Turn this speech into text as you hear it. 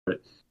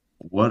But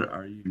what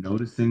are you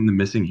noticing the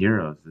missing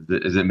heroes?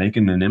 Is it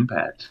making an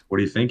impact? What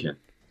are you thinking?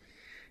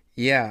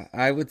 Yeah,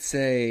 I would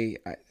say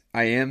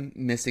I am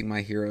missing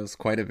my heroes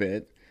quite a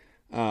bit.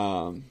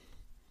 Um,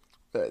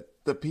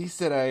 the piece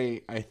that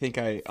I think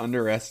I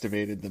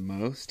underestimated the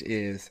most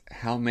is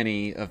how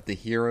many of the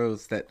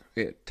heroes that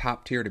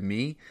top tier to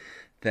me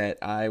that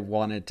I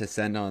wanted to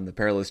send on the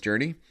perilous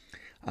journey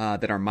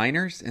that are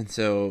miners. And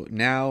so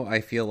now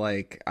I feel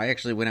like I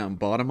actually went out and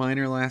bought a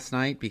miner last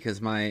night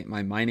because my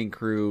mining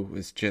crew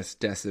was just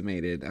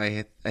decimated.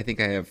 I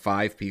think I have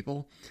 5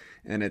 people,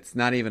 and it's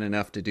not even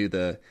enough to do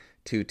the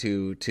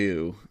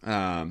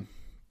 2-2-2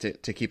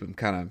 to keep them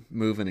kind of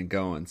moving and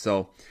going.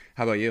 So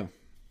how about you?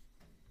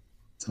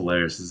 It's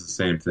hilarious. It's the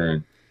same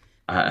thing.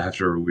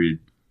 After we,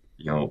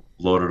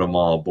 loaded them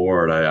all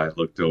aboard, I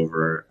looked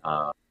over.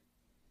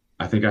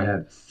 I think I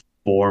had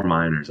 4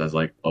 miners. I was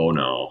like, oh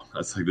no,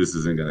 that's like this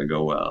isn't gonna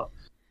go well.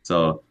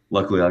 So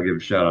luckily, I'll give a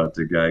shout out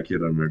to Guy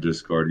Kid on our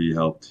Discord. He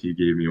helped. He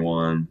gave me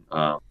one.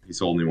 He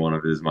sold me one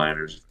of his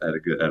miners at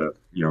a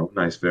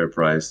nice fair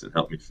price and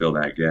helped me fill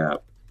that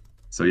gap.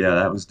 So yeah,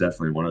 that was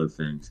definitely one of the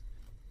things.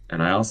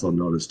 And I also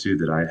noticed too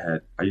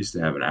that I used to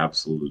have an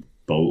absolute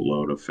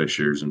boatload of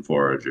fishers and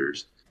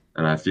foragers.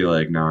 And I feel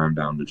like now I'm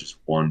down to just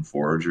one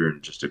forager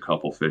and just a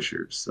couple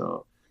fishers.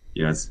 So,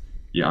 it's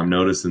yeah, I'm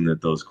noticing that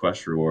those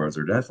quest rewards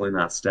are definitely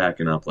not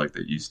stacking up like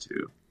they used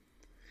to.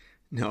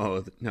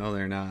 No, no,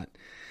 they're not.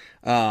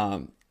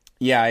 Um,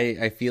 yeah,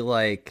 I feel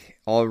like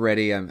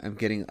already I'm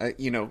getting,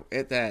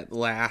 at that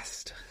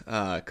last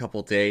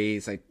couple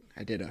days, I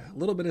did a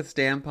little bit of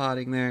stand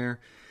potting there,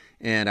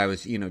 and I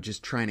was,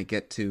 just trying to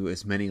get to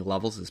as many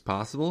levels as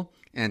possible.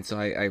 And so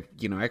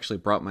actually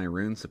brought my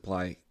rune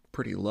supply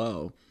pretty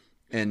low.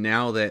 And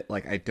now that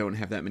like I don't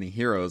have that many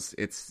heroes,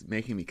 it's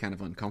making me kind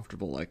of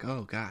uncomfortable. Like,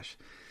 oh gosh,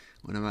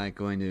 when am I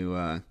going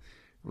to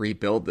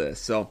rebuild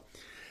this? So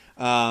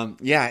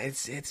yeah,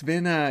 it's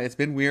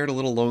been weird, a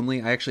little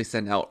lonely. I actually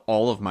sent out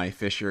all of my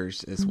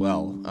fishers as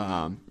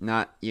well,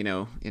 not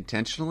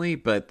intentionally,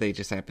 but they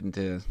just happened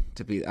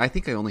to be. I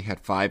think I only had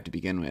 5 to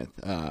begin with,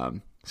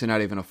 so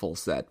not even a full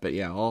set. But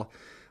yeah,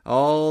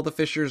 all the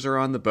fishers are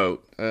on the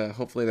boat.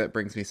 Hopefully that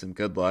brings me some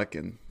good luck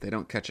and they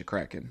don't catch a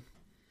kraken.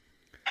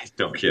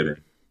 Don't kid it.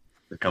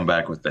 They come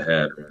back with the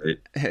head,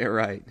 right?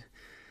 Right.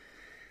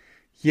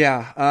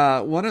 Yeah,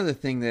 one other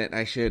thing that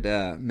I should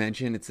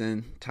mention, it's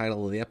in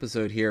title of the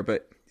episode here,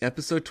 but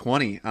episode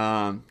 20,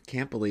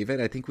 can't believe it.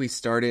 I think we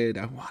started,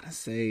 I want to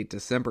say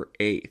December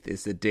 8th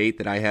is the date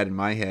that I had in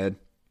my head.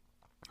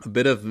 A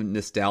bit of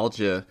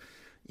nostalgia,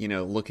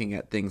 looking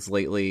at things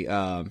lately.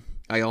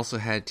 I also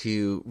had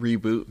to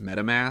reboot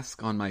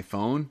MetaMask on my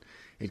phone.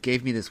 It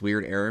gave me this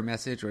weird error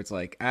message where it's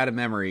like, add a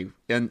memory,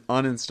 and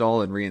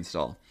uninstall and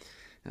reinstall.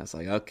 And I was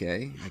like,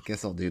 okay, I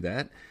guess I'll do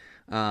that.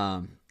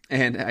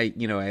 And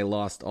I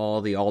lost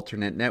all the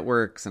alternate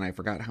networks, and I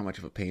forgot how much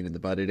of a pain in the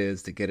butt it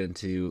is to get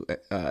into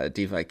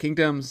DeFi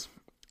Kingdoms.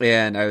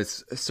 And I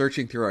was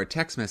searching through our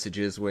text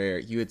messages where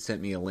you had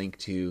sent me a link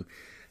to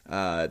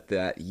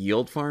that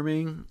yield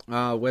farming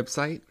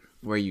website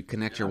where you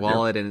connect your Yeah, yep.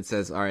 wallet and it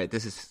says, all right,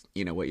 this is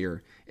what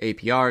your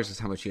APRs is,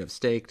 how much you have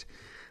staked.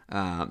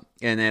 And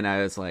then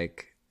I was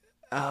like,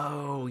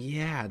 oh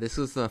yeah, this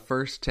was the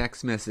first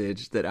text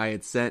message that I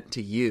had sent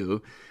to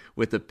you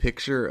with a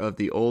picture of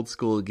the old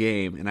school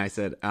game, and I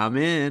said, I'm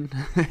in.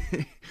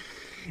 And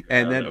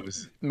Yeah, then that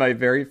was my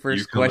very you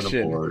first coming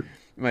question, aboard.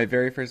 my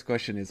very first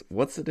question is,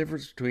 what's the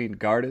difference between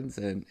gardens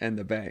and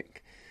the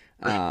bank?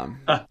 And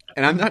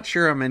I'm not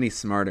sure I'm any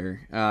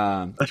smarter.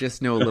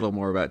 Just know a little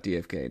more about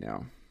DFK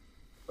now.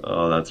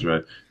 Oh, that's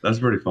right. That's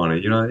pretty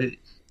funny.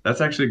 That's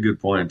actually a good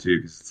point too,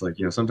 because it's like,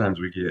 sometimes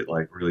we get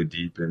like really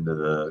deep into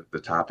the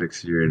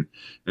topics here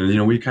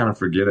and we kind of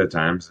forget at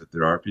times that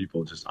there are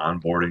people just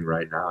onboarding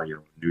right now,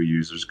 new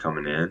users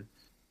coming in.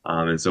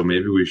 And so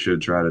maybe we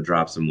should try to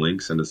drop some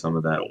links into some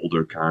of that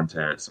older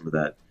content, some of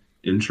that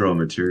intro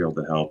material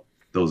to help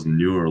those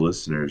newer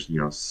listeners,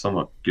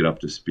 somewhat get up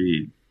to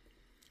speed.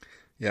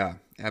 Yeah,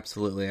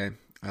 absolutely.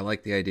 I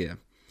like the idea.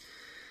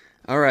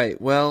 All right.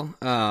 Well,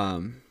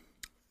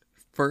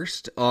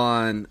 first,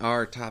 on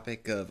our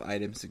topic of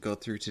items to go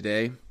through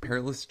today,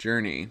 Perilous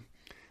Journey.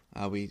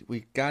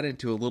 We got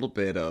into a little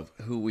bit of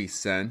who we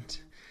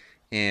sent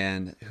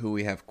and who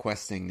we have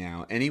questing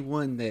now.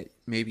 Anyone that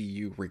maybe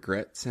you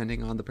regret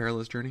sending on the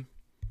Perilous Journey?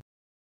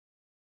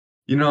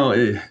 You know,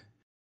 it,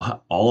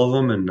 all of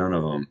them and none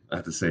of them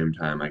at the same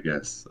time, I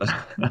guess.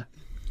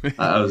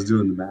 I was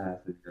doing the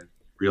math and I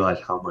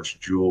realized how much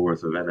jewel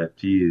worth of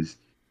NFTs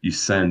you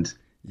sent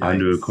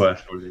onto a Yikes.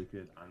 quest where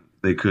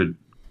they could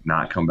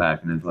not come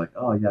back, and it's like,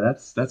 oh yeah,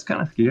 that's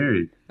kind of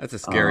scary, That's a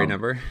scary um,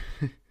 number.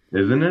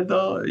 isn't it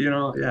though?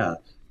 Yeah.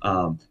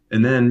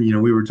 And then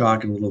we were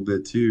talking a little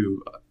bit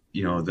too,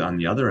 on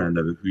the other end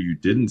of it, who you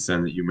didn't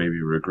send that you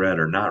maybe regret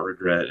or not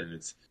regret, and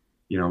it's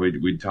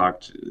we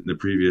talked in the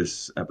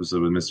previous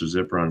episode with Mr.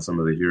 Zipper on some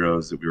of the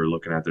heroes that we were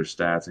looking at their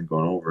stats and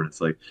going over. And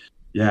it's like,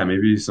 yeah,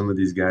 maybe some of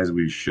these guys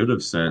we should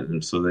have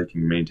sent so they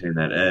can maintain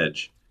that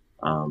edge.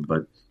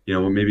 But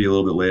maybe a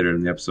little bit later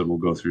in the episode, we'll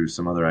go through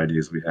some other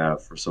ideas we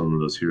have for some of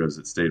those heroes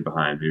that stayed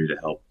behind, maybe to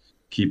help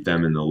keep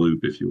them in the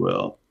loop, if you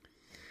will.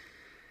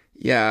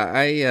 Yeah,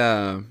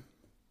 I'm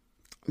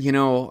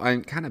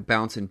kind of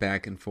bouncing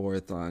back and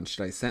forth on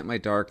should I send my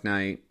Dark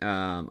Knight.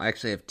 I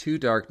actually have two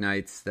Dark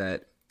Knights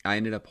that I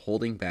ended up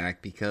holding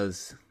back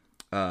because,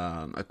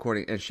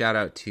 according and shout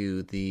out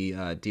to the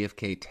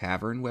DFK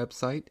Tavern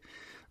website.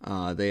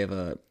 They have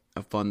a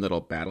fun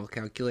little battle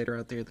calculator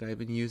out there that I've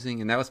been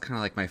using, and that was kind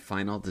of like my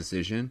final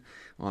decision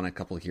on a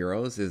couple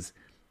heroes. Is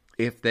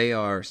if they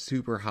are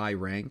super high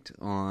ranked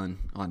on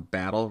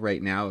battle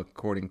right now,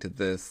 according to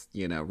this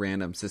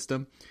random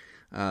system,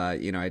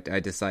 I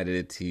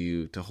decided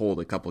to hold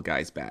a couple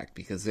guys back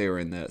because they were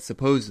in the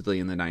supposedly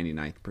in the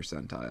 99th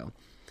percentile.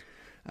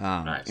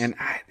 Nice. And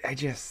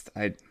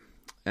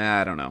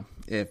I don't know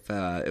if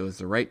it was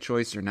the right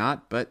choice or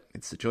not, but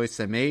it's the choice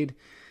I made,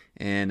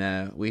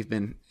 and we've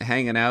been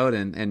hanging out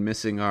and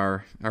missing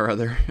our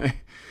other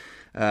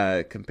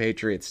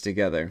compatriots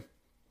together.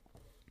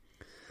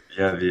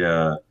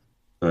 Yeah,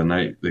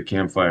 the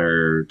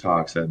campfire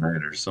talks at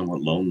night are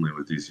somewhat lonely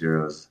with these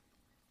heroes.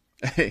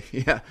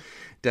 Yeah,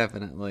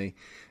 definitely.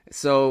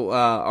 So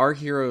our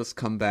heroes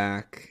come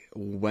back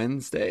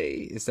Wednesday.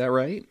 Is that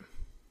right?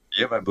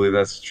 Yep, I believe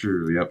that's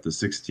true. Yep, the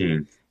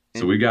 16th.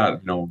 So And we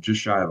got,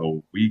 just shy of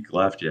a week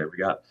left yet. We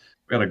got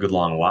a good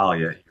long while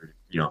yet here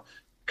to,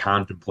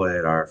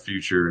 contemplate our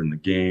future in the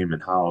game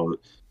and how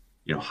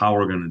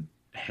we're going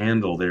to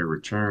handle their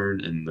return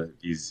and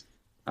these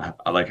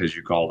I like as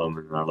you call them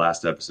in our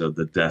last episode,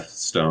 the death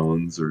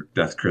stones or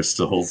death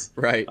crystals.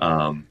 right.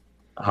 Um,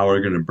 how are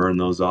we going to burn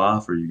those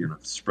off? Are you going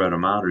to spread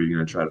them out? Are you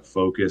going to try to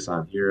focus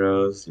on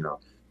heroes?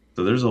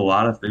 So there's a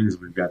lot of things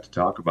we've got to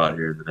talk about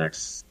here in the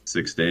next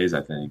 6 days,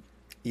 I think.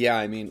 Yeah,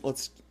 I mean,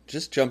 let's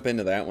just jump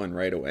into that one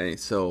right away.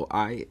 So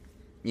I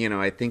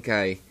think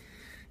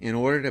in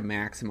order to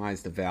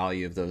maximize the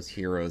value of those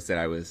heroes that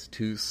I was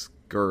too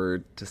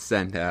scared to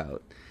send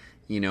out,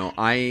 we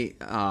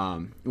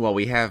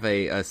have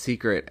a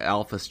secret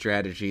alpha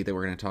strategy that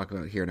we're going to talk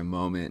about here in a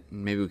moment.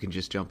 Maybe we can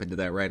just jump into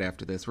that right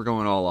after this. We're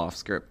going all off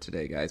script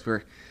today, guys.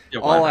 We're Yeah,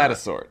 why all out of not?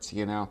 sorts.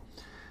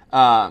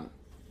 Um,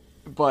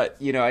 but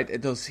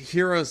those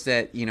heroes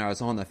that I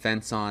was on the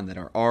fence on that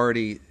are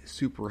already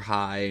super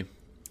high.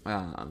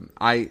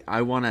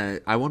 I want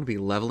to be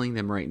leveling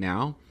them right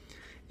now,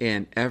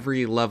 and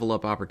every level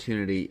up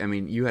opportunity. I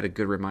mean, you had a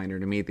good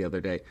reminder to me the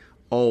other day.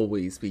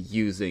 Always be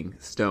using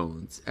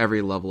stones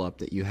every level up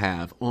that you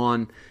have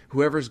on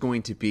whoever's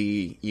going to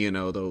be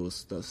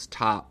those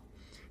top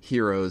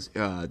heroes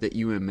that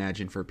you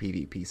imagine for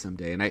PvP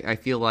someday. And I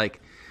feel like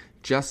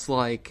just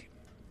like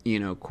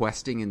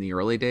questing in the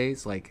early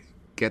days, like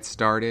get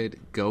started,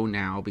 go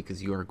now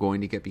because you are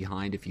going to get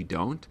behind if you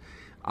don't.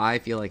 I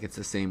feel like it's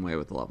the same way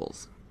with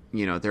levels.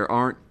 There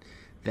aren't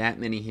that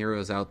many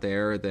heroes out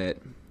there that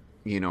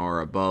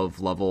are above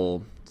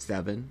level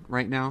 7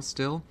 right now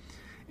still.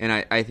 And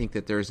I think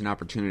that there's an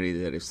opportunity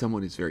that if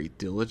someone is very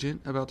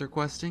diligent about their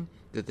questing,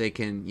 that they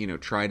can,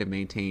 try to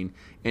maintain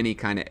any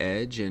kind of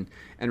edge. And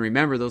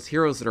remember, those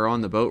heroes that are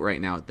on the boat right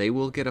now, they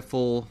will get a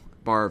full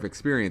bar of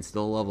experience.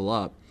 They'll level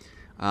up.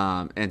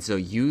 And so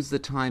use the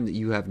time that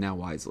you have now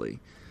wisely.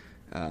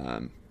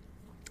 And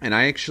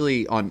I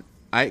actually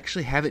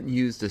haven't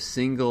used a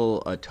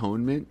single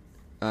atonement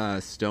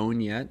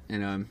stone yet.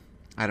 And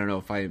I don't know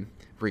if I'm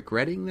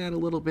regretting that a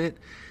little bit,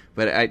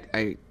 but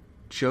I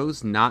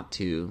chose not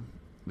to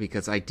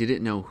because I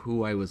didn't know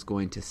who I was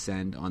going to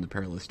send on the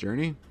perilous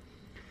journey.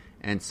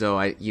 And so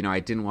I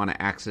didn't want to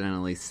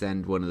accidentally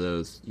send one of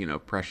those,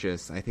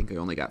 precious. I think I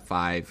only got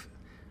 5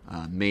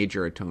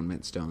 major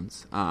atonement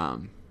stones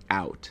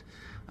out,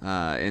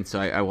 and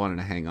so I wanted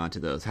to hang on to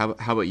those. How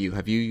about you?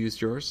 Have you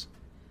used yours?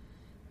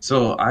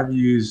 So I've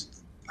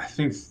used, I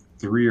think,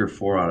 3 or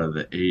 4 out of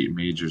the 8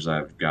 majors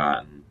I've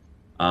gotten.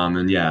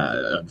 And yeah,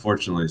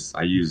 unfortunately,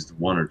 I used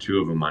 1 or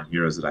 2 of them on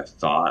heroes that I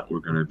thought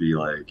were going to be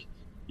like,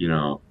 you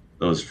know,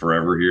 those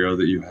forever hero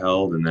that you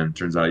held. And then it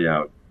turns out,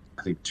 yeah,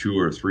 I think 2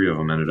 or 3 of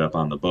them ended up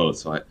on the boat.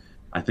 So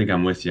I think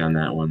I'm with you on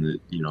that one that,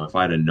 if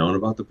I'd have known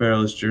about the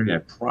perilous journey, I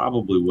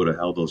probably would have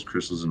held those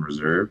crystals in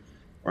reserve.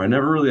 Or I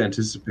never really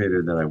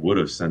anticipated that I would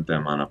have sent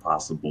them on a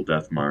possible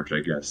death march,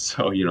 I guess.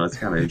 So, it's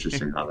kind of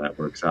interesting how that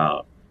works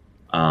out.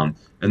 And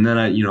then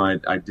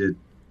I did,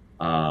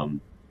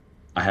 um,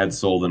 I had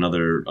sold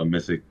a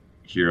mythic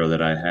hero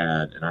that I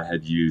had, and I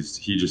had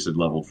used, he just had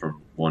leveled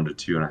from 1 to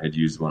 2, and I had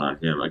used one on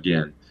him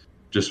again,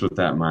 just with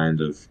that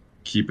mind of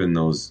keeping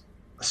those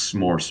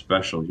more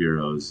special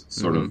heroes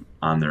sort Mm-hmm. of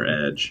on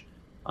their edge.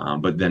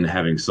 But then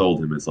having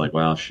sold him, it's like,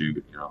 well,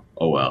 shoot,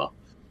 oh well.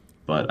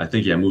 But I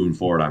think, yeah, moving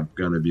forward, I'm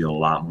going to be a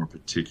lot more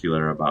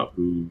particular about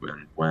who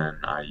and when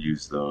I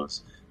use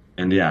those.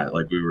 And yeah,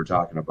 like we were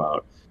talking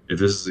about, if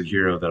this is a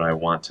hero that I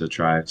want to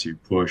try to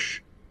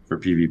push for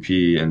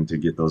PvP and to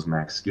get those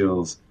max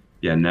skills,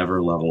 yeah,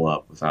 never level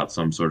up without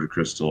some sort of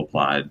crystal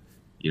applied.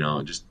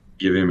 Just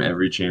give him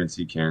every chance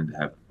he can to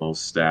have the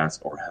most stats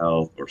or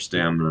health or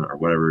stamina or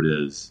whatever it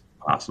is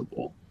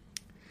possible.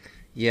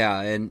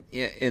 Yeah, and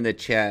in the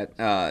chat,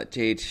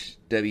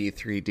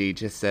 JHW3D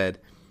just said,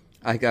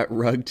 I got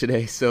rugged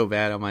today so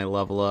bad on my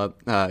level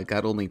up.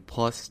 Got only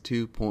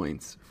 +2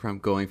 points from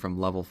going from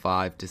level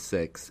 5 to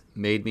 6.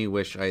 Made me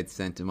wish I had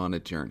sent him on a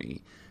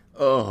journey.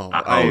 Oh,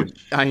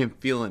 Ouch. I am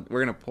feeling.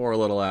 We're gonna pour a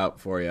little out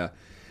for you.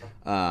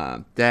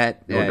 That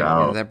No yeah,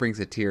 doubt. that brings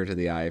a tear to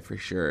the eye for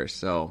sure.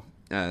 So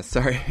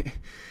sorry,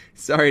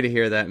 sorry to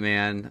hear that,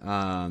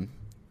 man.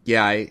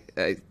 Yeah, I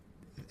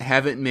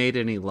haven't made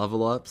any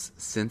level ups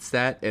since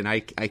that, and I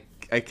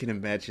can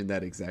imagine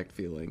that exact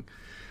feeling.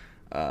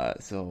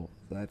 So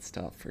that's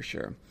tough for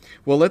sure.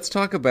 Well, let's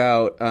talk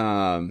about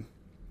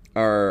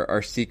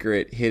our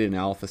secret hidden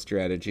alpha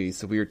strategy.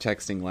 So we were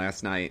texting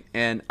last night,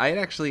 and I had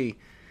actually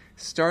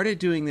started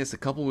doing this a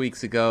couple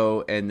weeks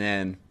ago, and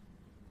then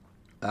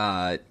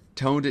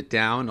toned it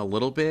down a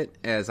little bit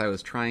as I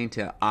was trying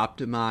to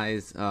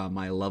optimize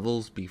my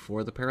levels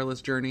before the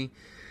perilous journey.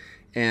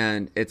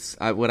 And it's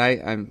what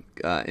I'm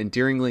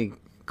endearingly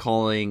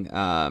calling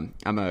I'm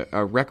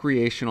a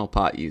recreational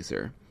pot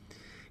user.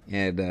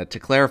 And to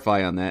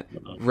clarify on that,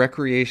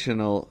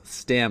 recreational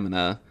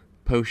stamina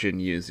potion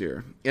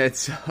user. And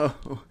so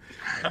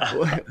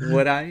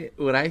what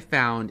I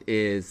found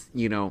is,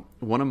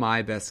 one of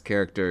my best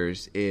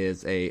characters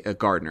is a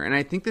gardener, and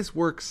I think this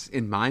works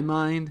in my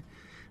mind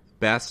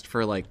best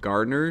for like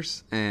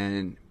gardeners,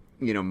 and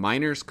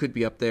miners could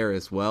be up there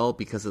as well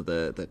because of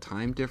the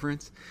time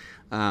difference.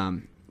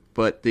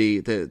 But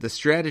the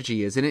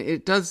strategy is, and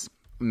it does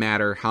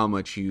matter how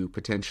much you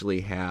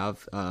potentially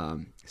have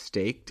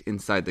staked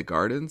inside the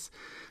gardens.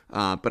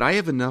 But I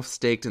have enough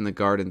staked in the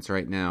gardens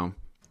right now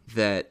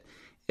that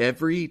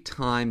every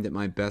time that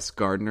my best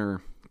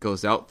gardener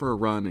goes out for a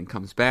run and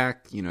comes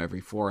back,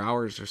 every 4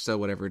 hours or so,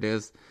 whatever it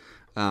is,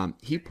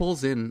 he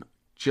pulls in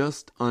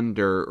just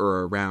under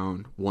or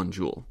around 1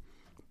 joule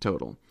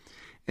total.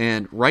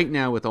 And right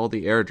now, with all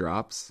the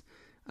airdrops,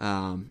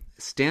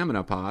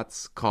 stamina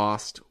pots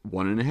cost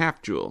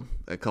 1.5 joule.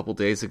 A couple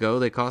days ago,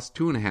 they cost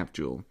 2.5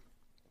 joule.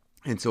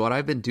 And so what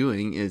I've been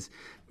doing is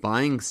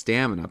buying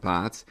stamina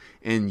pots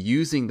and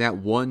using that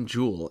 1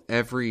 joule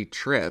every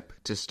trip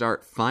to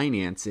start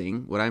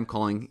financing what I'm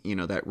calling,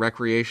 that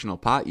recreational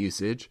pot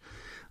usage,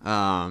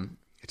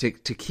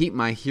 to keep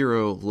my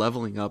hero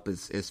leveling up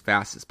as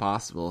fast as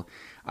possible.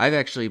 I've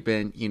actually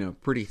been,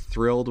 pretty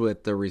thrilled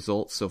with the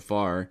results so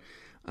far.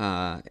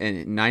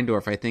 And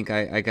Neindorf, I think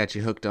I got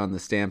you hooked on the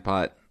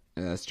Stampot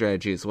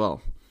strategy as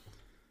well.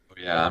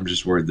 Yeah, I'm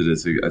just worried that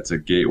it's a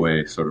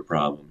gateway sort of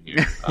problem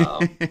here.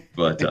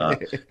 But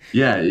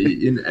yeah,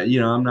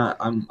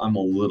 I'm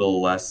a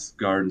little less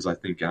gardens. I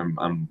think I'm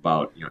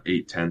about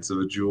 8/10 of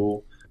a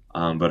jewel.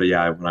 But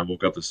yeah, when I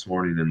woke up this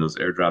morning and those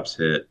airdrops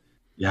hit,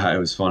 yeah, it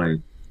was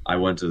funny. I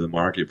went to the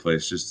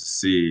marketplace just to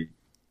see,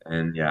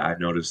 and yeah, I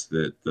noticed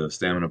that the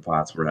stamina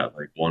pots were at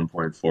like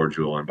 1.4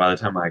 joule, and by the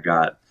time I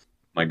got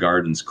my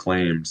gardens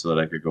claimed so that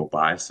I could go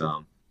buy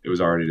some, it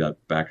was already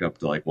back up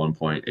to like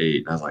 1.8.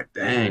 And I was like,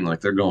 dang,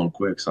 like they're going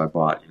quick. So I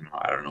bought,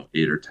 I don't know,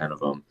 8 or 10 of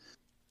them.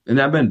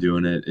 And I've been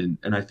doing it.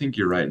 And I think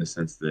you're right in the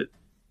sense that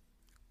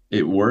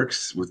it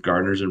works with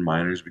gardeners and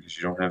miners because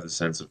you don't have the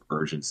sense of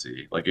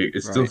urgency. Like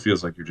it still Right.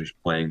 feels like you're just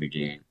playing the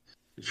game.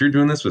 If you're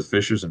doing this with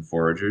fishers and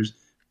foragers,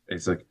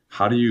 it's like,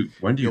 when do you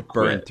You'll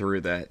burn quit?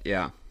 through that,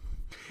 yeah.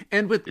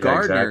 And with Yeah,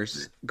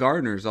 exactly.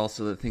 gardeners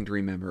also the thing to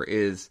remember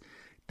is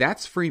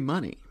that's free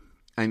money.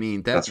 I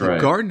mean that That's the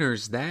right.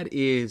 gardeners, that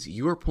is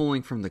you're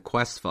pulling from the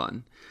quest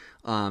fund.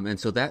 And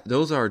so that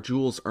those are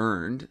jewels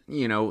earned.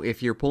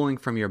 If you're pulling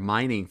from your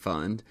mining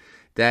fund,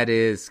 that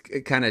is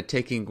kind of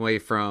taking away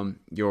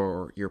from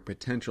your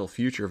potential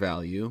future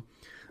value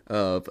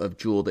of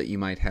jewel that you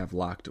might have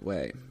locked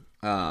away.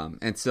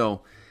 And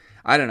so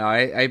I don't know.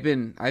 I've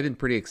been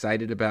pretty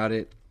excited about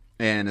it,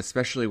 and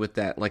especially with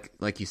that,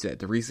 like you said,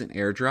 the recent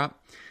airdrop.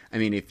 I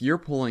mean, if you're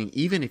pulling,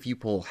 even if you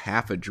pull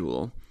half a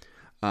jewel,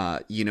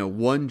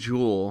 1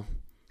 joule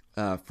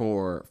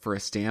for a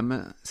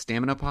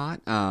stamina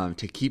pot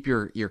to keep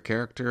your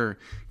character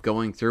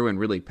going through and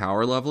really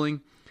power leveling.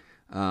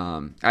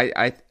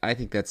 I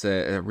think that's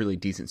a really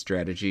decent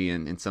strategy,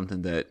 and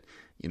something that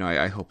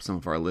I hope some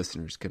of our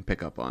listeners can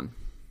pick up on.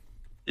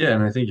 Yeah,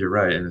 and I think you're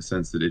right in the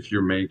sense that if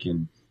you're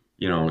making,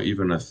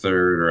 even a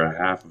third or a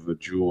half of a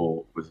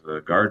jewel with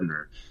a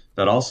gardener,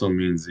 that also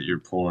means that you're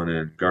pulling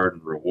in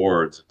garden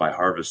rewards by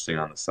harvesting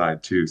on the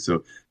side too.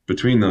 So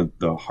between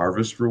the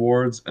harvest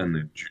rewards and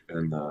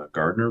the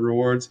gardener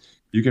rewards,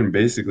 you can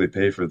basically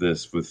pay for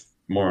this with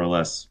more or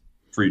less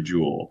free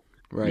jewel.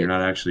 And you're Right.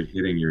 not actually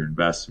hitting your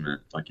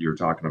investment like you were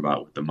talking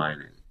about with the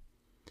mining.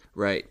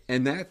 Right.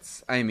 And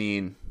that's, I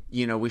mean,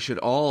 we should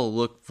all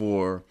look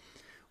for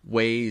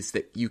ways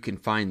that you can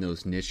find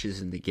those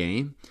niches in the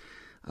game.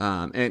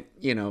 And,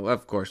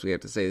 of course, we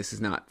have to say this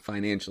is not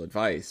financial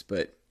advice,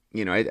 but,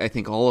 I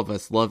think all of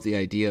us love the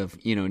idea of,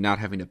 not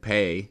having to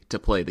pay to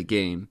play the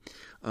game,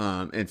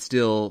 and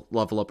still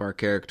level up our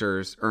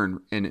characters,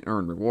 earn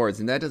rewards.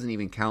 And that doesn't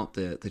even count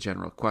the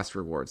general quest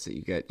rewards that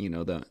you get,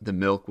 the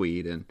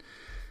milkweed and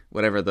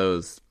whatever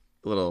those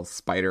little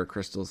spider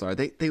crystals are.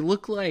 They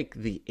look like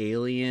the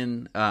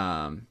alien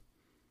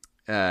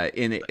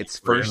in its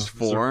first Rails or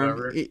form.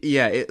 whatever.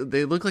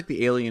 They look like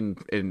the alien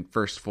in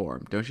first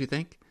form, don't you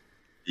think?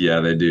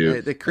 Yeah, they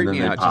do. They And creep then me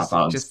they out. pop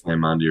out and Just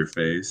slam onto your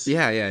face.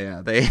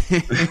 yeah. They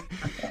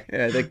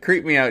they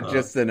creep me out Uh,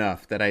 just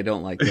enough that I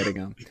don't like getting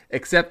them,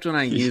 except when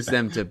I use yeah,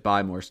 them to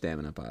buy more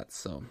stamina pots.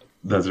 So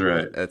that's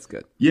right. that's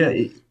good. Yeah,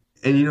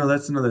 and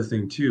that's another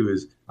thing too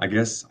is I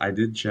guess I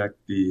did check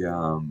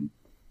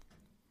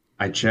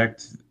I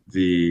checked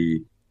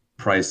the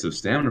price of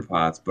stamina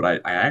pots, but I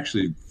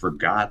actually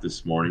forgot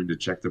this morning to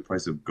check the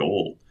price of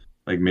gold.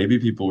 Like maybe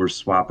people were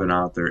swapping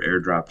out their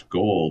airdropped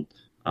gold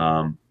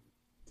um,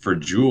 for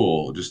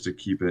Jewel just to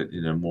keep it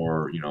in a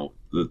more,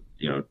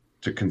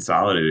 to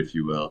consolidate, if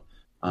you will.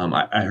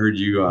 I heard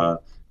you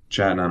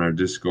chatting on our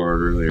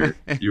Discord earlier.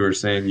 You were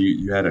saying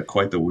you had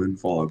quite the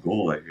windfall of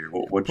gold. I hear.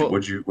 Pull,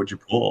 What'd you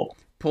pull?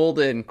 pulled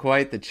in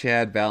quite the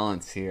Chad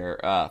balance here.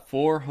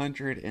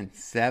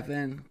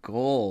 407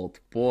 gold.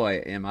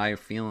 Boy, am I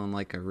feeling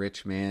like a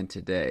rich man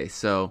today.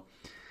 So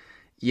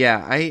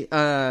yeah,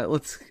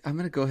 I'm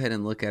gonna go ahead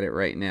and look at it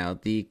right now.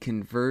 The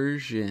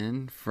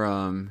conversion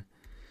from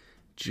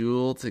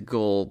jewel to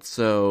gold.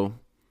 So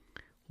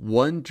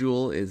one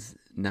jewel is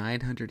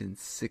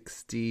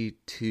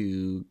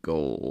 962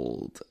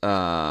 gold.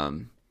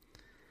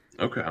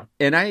 Okay.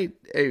 And I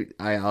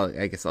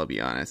guess I'll be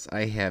honest.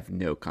 I have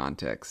no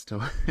context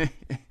to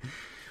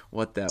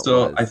what that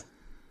So was.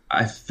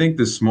 I think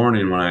this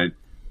morning when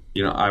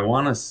I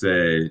want to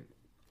say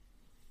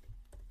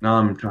now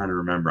I'm trying to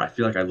remember. I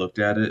feel like I looked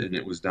at it and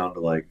it was down to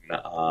like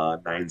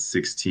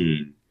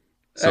 916.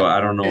 Uh, So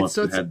I don't know and if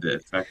so it it's had the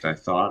effect I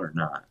thought or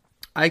not.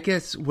 I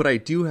guess what I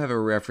do have a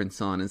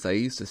reference on is I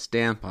used to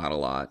stamp pot a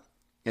lot,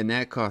 and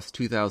that cost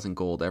 2,000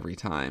 gold every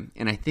time.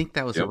 And I think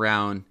that was Yep.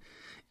 around.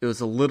 It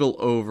was a little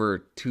over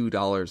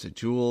 $2 a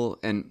jewel,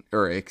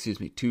 or excuse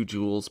me, 2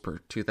 joules per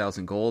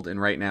 2,000 gold.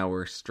 And right now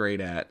we're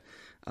straight at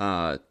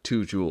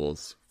 2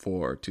 joules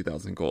for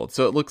 2,000 gold.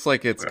 So it looks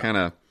like it's Okay. kind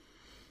of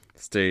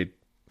stayed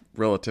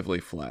relatively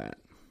flat.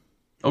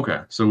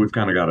 Okay. So we've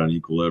kind of got an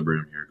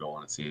equilibrium here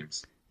going, it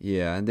seems.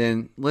 Yeah, and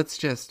then let's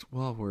just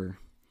while we're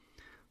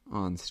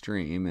on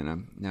stream and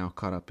I'm now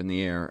caught up in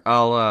the air,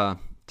 I'll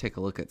take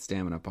a look at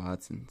stamina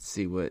pots and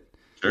see what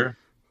Sure.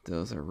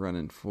 those are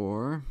running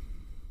for.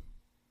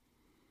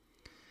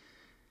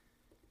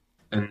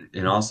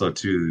 And also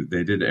too,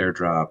 they did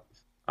airdrop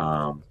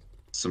um,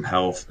 some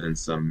health and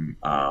some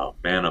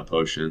mana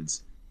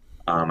potions.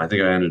 I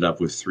think I ended up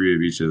with three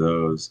of each of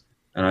those,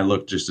 and I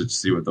looked just to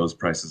see what those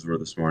prices were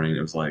this morning.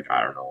 It was like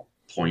I don't know,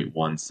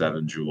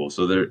 0.17 joules.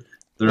 So they're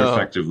Oh,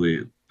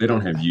 effectively they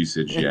don't have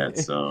usage yet.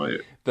 So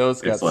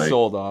those it's got like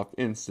sold off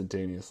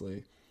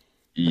instantaneously.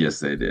 yes,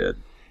 they did.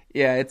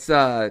 Yeah, it's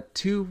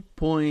 2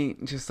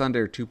 point just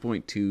under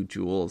 2.2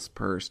 joules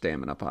per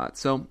stamina pot.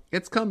 So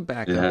it's come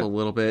back up a Yeah.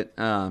 little bit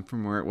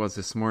from where it was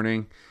this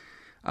morning.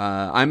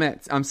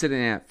 I'm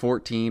sitting at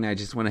 14. I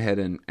just went ahead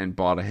and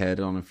bought ahead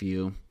on a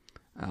few.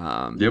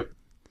 Um, Yep.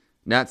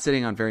 Not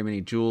sitting on very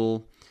many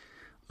jewel.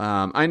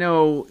 I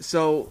know.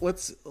 So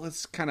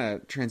let's kind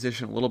of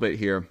transition a little bit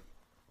here.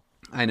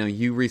 I know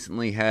you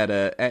recently had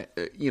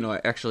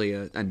actually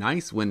a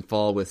nice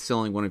windfall with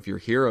selling one of your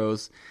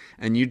heroes,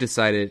 and you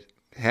decided,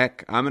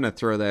 heck, I'm gonna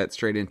throw that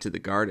straight into the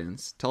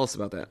gardens. Tell us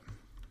about that.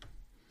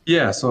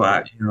 Yeah. So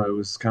it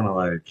was kind of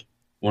like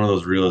one of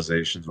those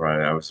realizations where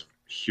I was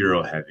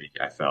hero heavy.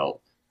 I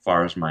felt, as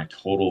far as my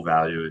total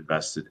value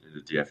invested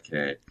into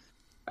DFK.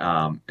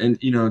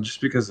 And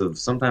just because of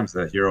sometimes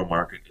the hero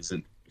market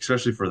isn't,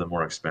 especially for the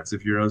more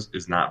expensive heroes,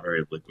 is not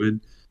very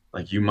liquid.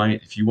 Like you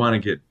might, if you want to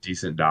get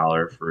decent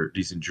dollar for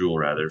decent jewel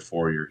rather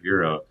for your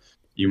hero,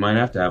 you might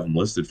have to have them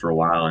listed for a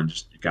while and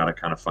just you got to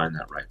kind of find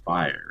that right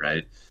buyer,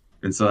 right?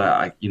 And so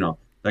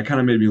that kind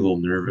of made me a little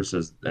nervous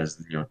as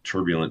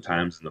turbulent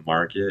times in the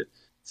market.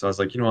 So I was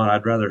like, you know what,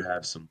 I'd rather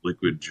have some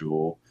liquid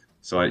jewel.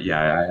 So I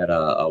had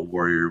a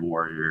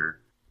warrior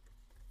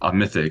a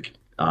mythic,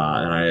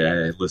 and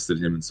I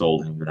listed him and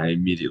sold him, and I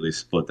immediately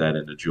split that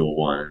into Jewel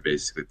One and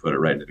basically put it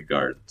right into the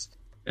gardens.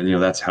 And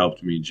that's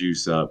helped me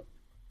juice up,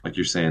 like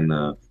you're saying,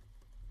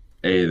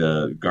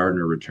 the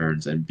gardener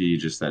returns, and B,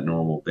 just that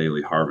normal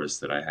daily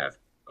harvest that I have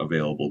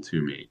available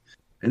to me.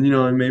 And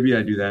maybe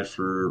I do that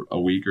for a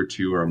week or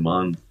two or a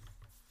month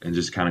and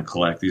just kind of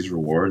collect these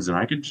rewards, and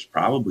I could just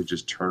probably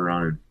just turn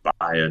around and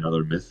buy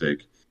another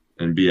mythic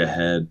and be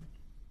ahead,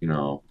 you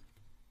know,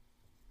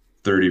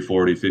 30,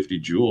 40, 50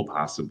 jewel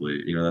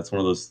possibly. That's one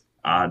of those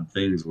odd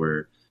things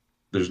where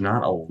there's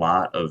not a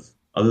lot of,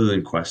 other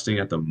than questing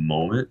at the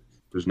moment,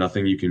 there's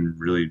nothing you can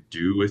really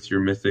do with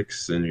your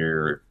mythics and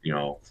your,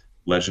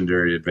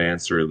 legendary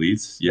advanced or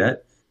elites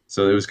yet.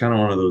 So it was kind of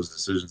one of those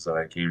decisions that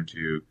I came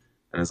to.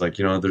 And it's like,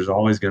 there's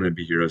always going to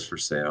be heroes for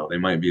sale. They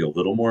might be a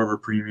little more of a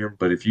premium,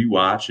 but if you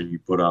watch and you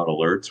put out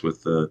alerts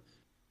with the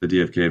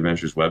DFK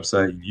Adventures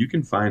website, you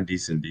can find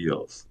decent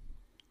deals.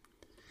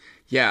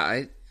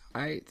 Yeah,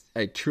 I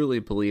truly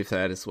believe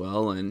that as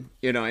well, and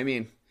I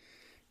mean,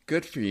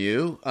 good for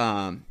you,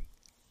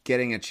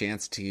 getting a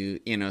chance to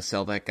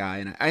sell that guy,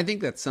 and I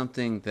think that's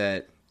something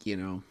that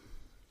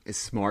is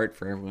smart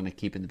for everyone to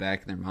keep in the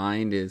back of their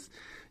mind is,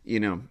 you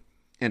know,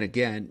 and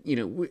again,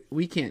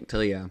 we can't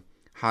tell you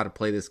how to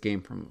play this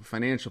game from a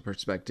financial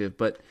perspective,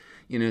 but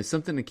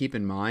something to keep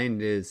in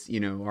mind is,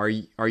 are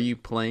you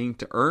playing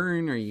to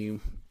earn? Are you,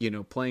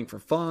 playing for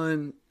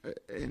fun?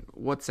 And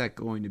what's that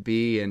going to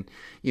be? And,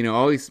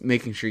 always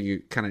making sure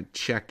you kind of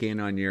check in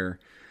on your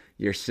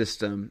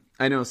system.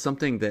 I know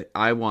something that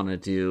I want to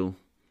do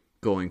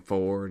going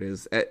forward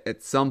is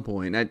at some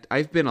point,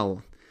 I've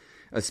been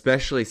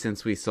especially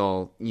since we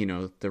saw,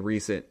 the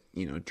recent,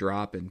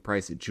 drop in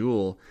price of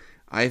Jewel,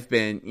 I've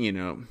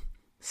been,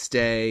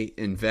 stay,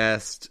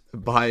 invest,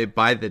 buy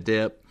the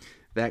dip,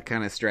 that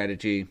kind of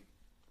strategy.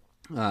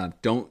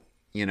 Don't,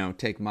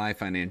 take my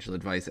financial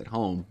advice at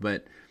home,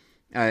 but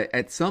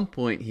at some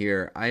point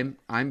here, I'm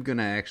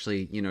gonna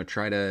actually,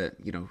 try to,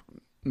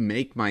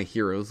 make my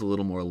heroes a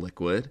little more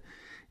liquid,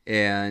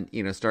 and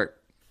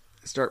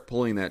start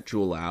pulling that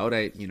jewel out.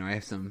 I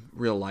have some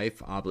real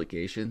life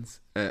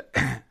obligations,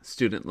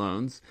 student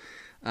loans,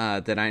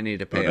 that I need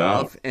to No pay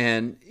doubt. off.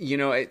 And,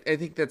 I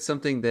think that's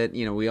something that,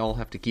 we all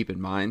have to keep in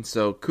mind.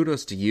 So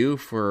kudos to you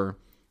for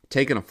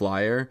taking a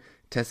flyer,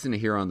 testing a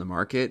hero on the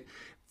market,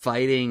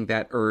 fighting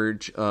that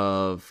urge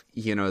of,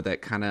 that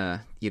kind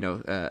of,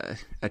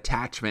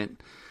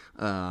 attachment.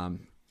 And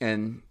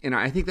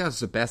I think that was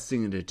the best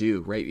thing to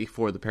do right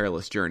before the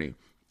perilous journey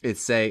is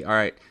say, all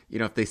right,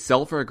 if they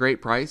sell for a great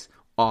price,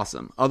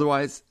 awesome.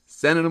 Otherwise,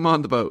 sending them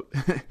on the boat.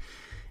 Yeah,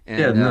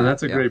 And, no,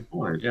 that's a yeah. great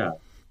point. Yeah.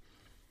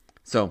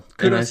 So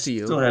And I kudos to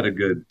you. still had a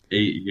good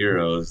 8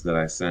 heroes that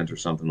I sent or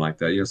something like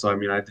that. So I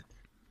mean,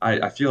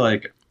 I feel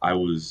like I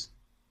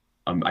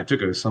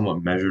took a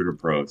somewhat measured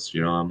approach.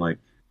 I'm like,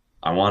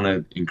 I want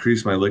to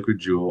increase my liquid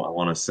jewel. I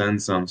want to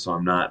send some so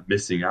I'm not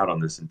missing out on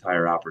this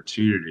entire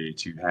opportunity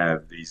to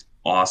have these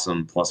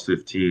awesome plus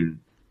 15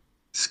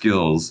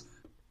 skills,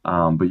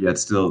 but yet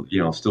still,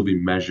 still be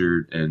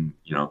measured and,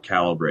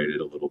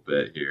 calibrated a little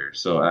bit here.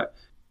 So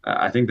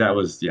I think that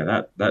was,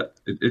 yeah,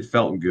 it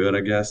felt good,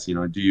 I guess.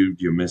 Do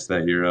you miss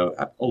that hero?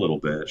 A little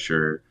bit,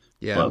 sure,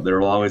 Yeah. but there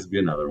will always be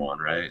another one,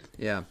 right?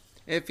 Yeah.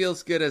 It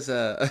feels good as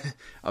a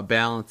a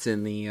balance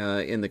in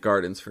the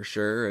gardens for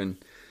sure. And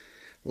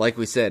like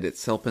we said,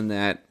 it's helping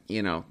that,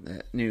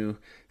 that new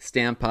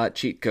Stampot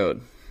cheat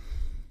code.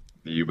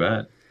 You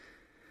bet.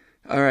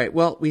 All right.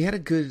 Well, we had a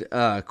good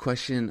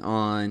question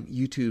on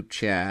YouTube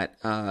chat.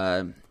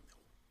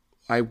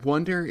 I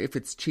wonder if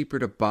it's cheaper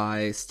to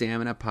buy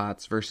stamina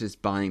pots versus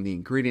buying the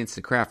ingredients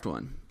to craft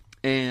one.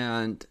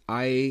 And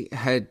I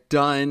had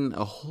done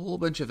a whole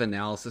bunch of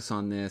analysis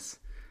on this,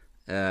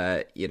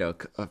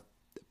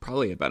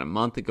 probably about a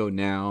month ago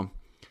now,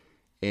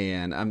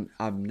 and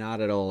I'm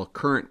not at all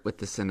current with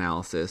this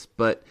analysis,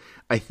 but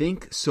I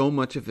think so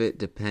much of it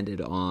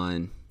depended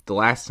on the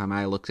last time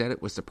I looked at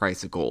it was the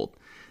price of gold.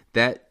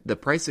 That the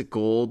price of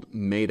gold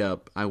made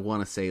up, I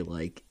want to say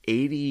like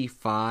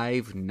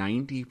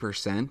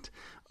 85-90%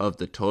 of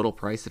the total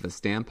price of a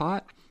stamp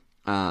pot,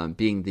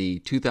 being the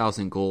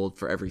 2,000 gold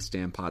for every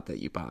stamp pot that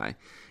you buy.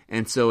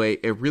 And so a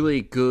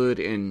really good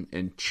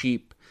and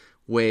cheap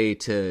way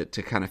to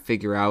kind of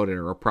figure out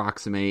or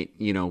approximate,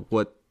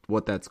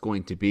 what that's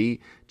going to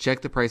be.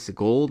 Check the price of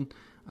gold.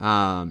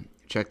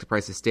 Check the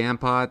price of stamp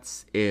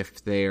pots.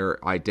 If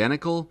they're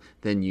identical,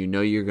 then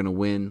you're going to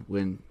win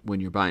when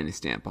you're buying a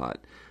stamp pot.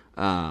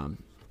 And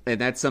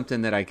that's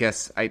something that I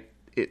guess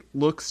it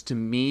looks to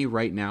me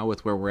right now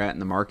with where we're at in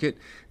the market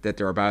that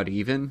they're about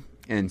even.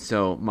 And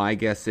so my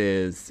guess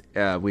is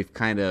we've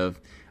kind of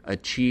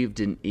achieved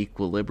an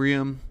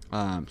equilibrium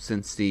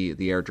since the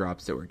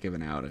airdrops that were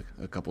given out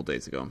a couple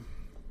days ago.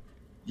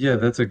 Yeah,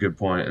 that's a good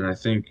point. And I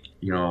think,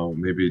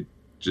 maybe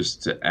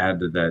just to add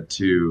to that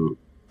too,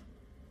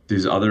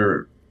 these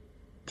other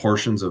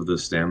portions of the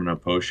stamina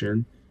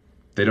potion,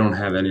 they don't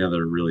have any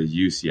other really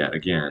use yet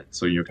again.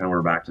 So, kind of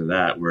we're back to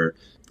that where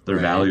their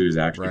Right, value is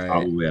actually right.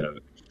 probably at an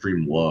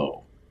extreme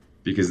low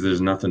because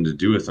there's nothing to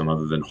do with them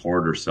other than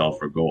hoard or sell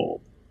for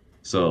gold.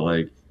 So,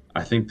 like,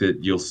 I think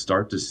that you'll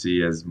start to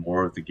see as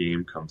more of the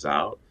game comes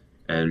out,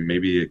 and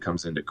maybe it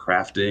comes into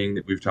crafting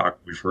that we've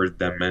heard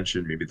them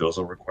mention. Maybe those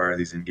will require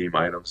these in-game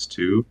items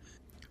too.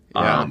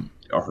 Yeah.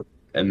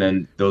 And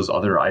then those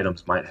other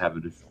items might have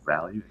a different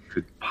value,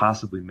 could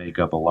possibly make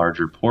up a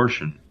larger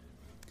portion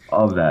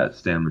of that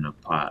stamina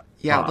pot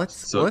Yeah, cost. let's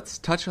So let's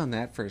touch on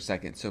that for a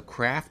second. So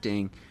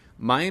crafting,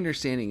 my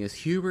understanding is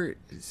Hubert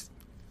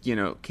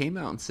came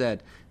out and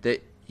said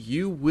that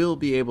you will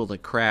be able to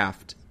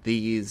craft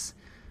these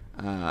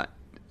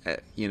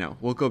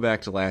we'll go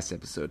back to last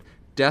episode,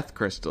 death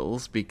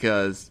crystals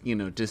because,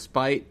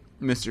 despite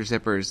Mr.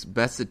 Zipper's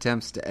best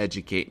attempts to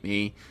educate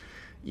me,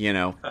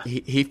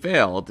 he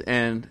failed,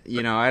 and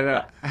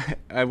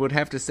I would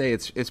have to say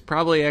it's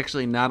probably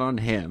actually not on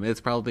him.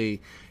 It's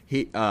probably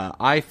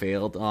I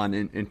failed on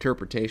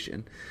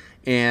interpretation,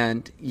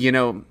 and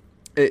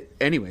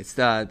anyways,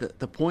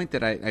 the point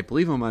that I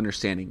believe I'm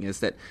understanding is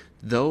that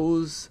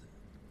those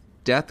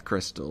death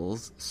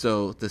crystals,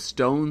 so the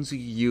stones you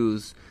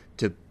use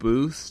to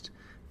boost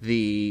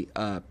the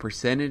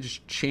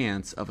percentage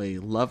chance of a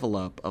level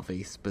up of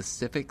a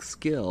specific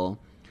skill,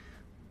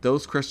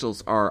 those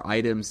crystals are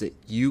items that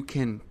you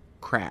can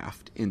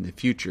craft in the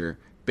future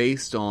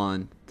based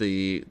on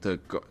the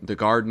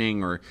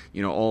gardening, or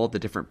all the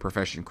different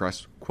profession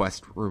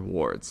quest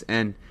rewards,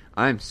 and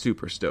I'm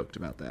super stoked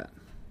about that.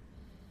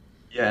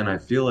 Yeah, and I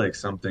feel like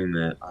something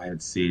that I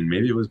had seen,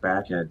 maybe it was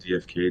back at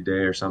DFK Day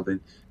or something.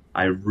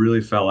 I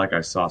really felt like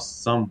I saw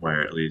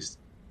somewhere at least.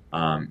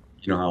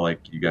 You know how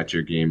like you got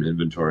your game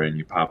inventory and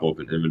you pop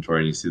open inventory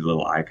and you see the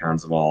little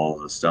icons of all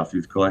the stuff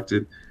you've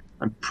collected.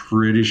 I'm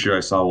pretty sure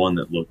I saw one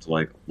that looked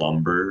like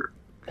lumber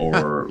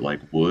or like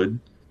wood.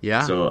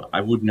 Yeah. So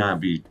I would not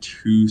be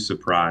too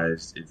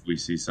surprised if we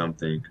see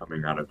something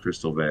coming out of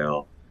Crystal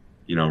Vale,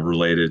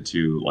 related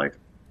to like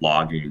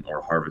logging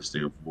or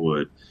harvesting of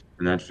wood.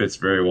 And that fits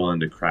very well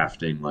into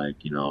crafting, like,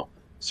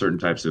 certain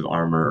types of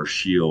armor or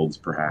shields,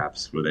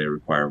 perhaps, where they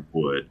require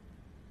wood.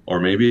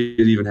 Or maybe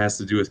it even has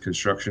to do with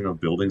construction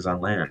of buildings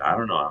on land. I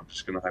don't know. I'm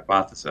just going to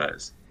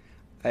hypothesize.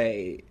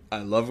 I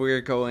love where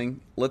you're going.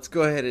 Let's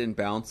go ahead and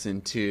bounce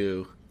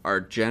into our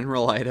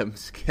general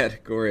items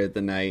category of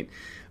the night.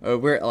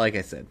 We're, like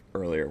I said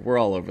earlier, we're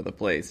all over the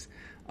place.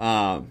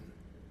 Um,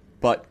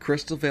 but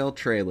Crystal Vale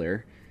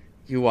trailer,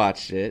 you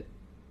watched it,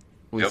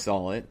 we Yep.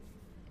 saw it.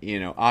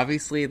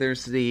 Obviously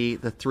there's the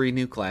three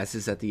new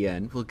classes at the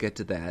end. We'll get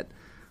to that.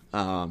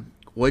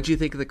 What'd you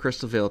think of the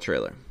Crystal Vale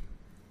trailer?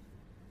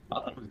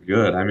 That was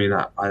good. I mean,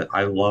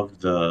 I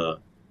loved the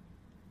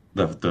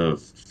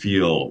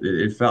feel.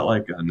 It felt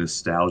like a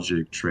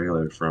nostalgic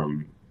trailer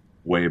from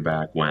way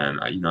back when.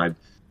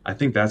 I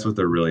think that's what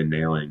they're really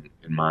nailing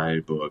in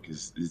my book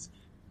is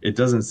it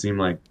doesn't seem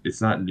like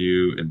it's not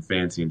new and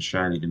fancy and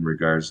shiny in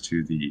regards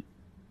to the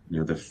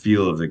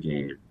feel of the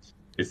game.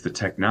 It's the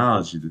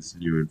technology that's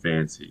new and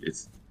fancy.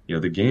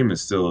 The game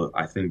is still,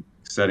 I think,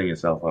 setting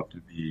itself up to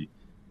be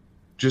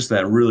just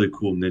that really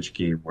cool niche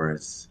game where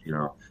it's,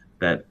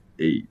 that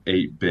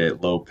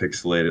 8-bit low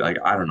pixelated. Like,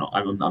 I don't know.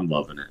 I'm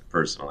loving it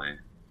personally.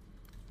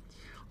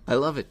 I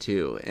love it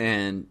too,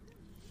 and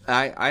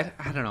I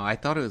don't know. I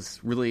thought it was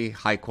really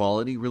high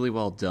quality, really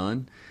well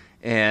done,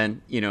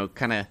 and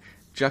kind of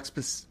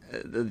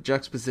the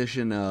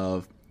juxtaposition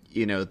of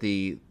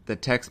the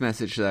text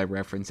message that I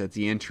referenced at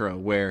the intro,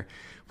 where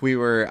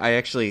I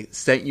actually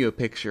sent you a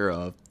picture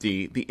of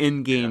the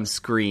in game Yeah.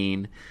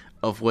 screen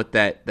of what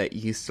that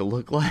used to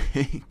look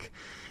like.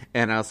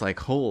 And I was like,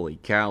 holy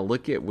cow,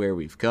 look at where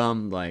we've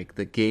come. Like,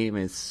 the game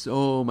is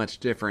so much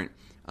different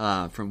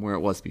from where it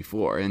was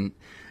before. And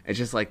it's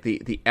just like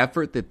the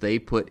effort that they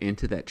put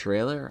into that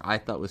trailer, I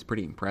thought was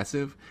pretty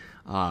impressive.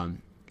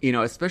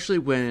 Especially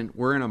when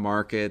we're in a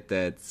market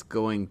that's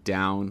going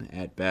down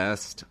at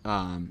best.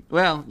 I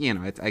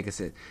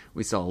guess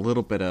we saw a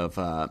little bit of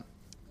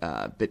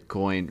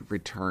Bitcoin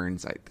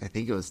returns. I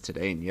think it was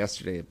today and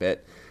yesterday a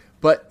bit.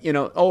 But,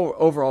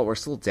 overall, we're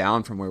still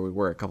down from where we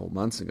were a couple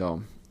months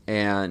ago.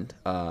 And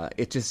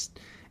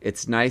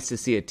it's nice to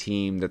see a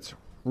team that's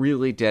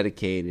really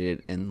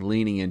dedicated and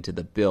leaning into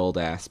the build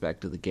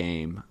aspect of the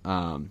game.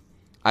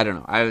 I don't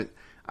know.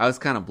 I was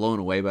kind of blown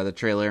away by the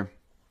trailer.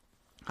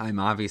 I'm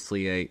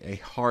obviously a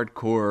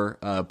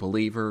hardcore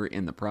believer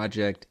in the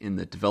project, in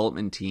the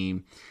development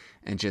team,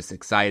 and just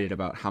excited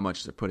about how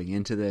much they're putting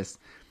into this.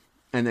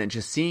 And then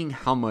just seeing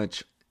how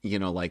much,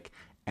 like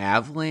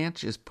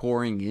Avalanche is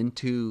pouring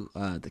into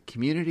the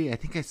community. I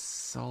think I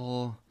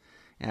saw...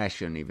 I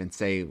shouldn't even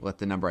say what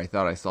the number I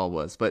thought I saw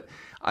was, but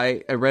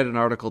I read an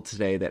article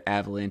today that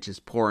Avalanche is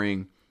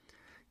pouring,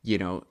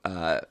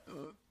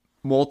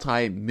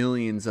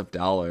 multi-millions of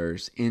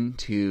dollars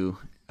into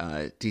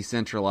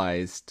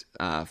decentralized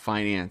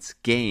finance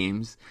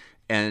games,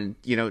 and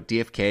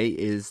DFK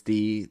is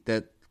the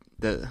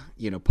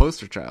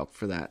poster child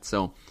for that.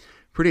 So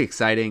pretty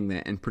exciting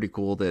and pretty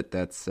cool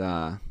that's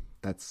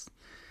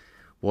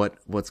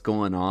what's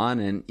going on,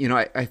 and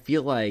I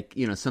feel like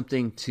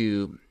something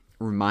to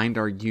remind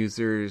our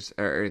users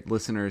or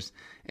listeners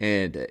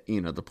and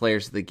the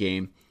players of the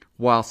game,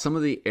 while some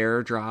of the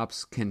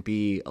airdrops can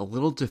be a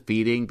little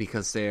defeating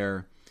because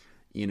they're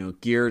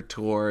geared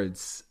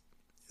towards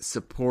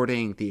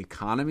supporting the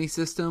economy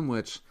system,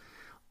 which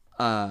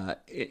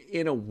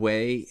in a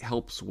way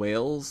helps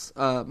whales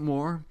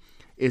more,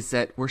 is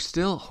that we're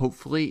still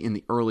hopefully in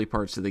the early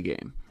parts of the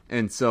game.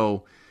 And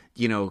so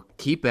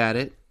keep at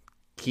it,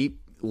 keep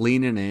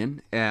leaning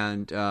in,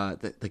 and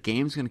the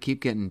game's going to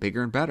keep getting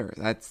bigger and better.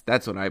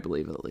 That's what I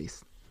believe, at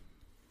least.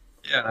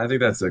 Yeah, I think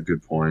that's a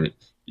good point.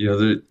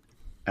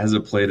 As a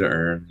play to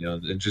earn,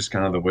 it's just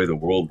kind of the way the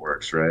world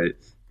works, right?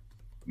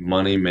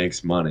 Money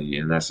makes money,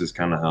 and that's just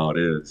kind of how it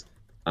is.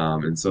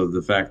 And so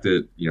the fact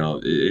that,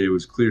 it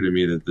was clear to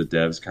me that the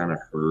devs kind of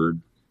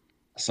heard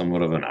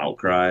somewhat of an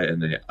outcry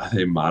and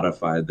they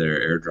modified their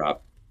airdrop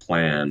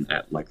plan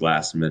at like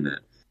last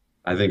minute.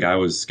 I think I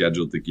was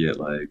scheduled to get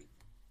like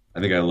I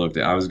think I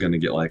was going to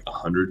get like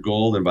 100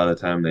 gold, and by the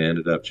time they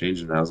ended up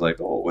changing it, I was like,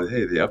 oh, well,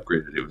 hey, they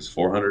upgraded. It was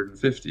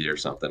 450 or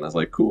something. I was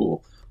like,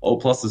 cool. Oh,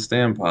 plus the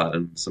stand pot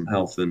and some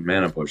health and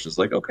mana push. It's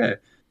like, okay.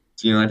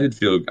 So, I did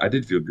feel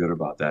good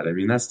about that. I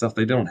mean, that's stuff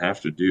they don't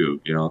have to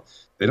do.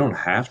 They don't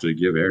have to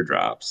give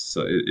airdrops.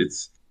 So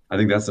I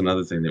think that's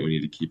another thing that we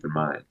need to keep in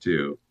mind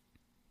too.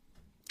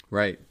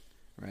 Right,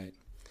 right.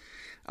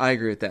 I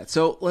agree with that.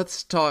 So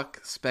let's talk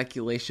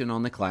speculation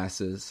on the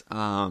classes.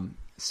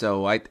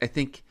 So I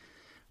think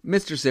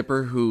Mr.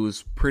 Zipper,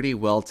 who's pretty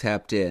well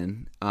tapped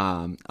in,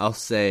 I'll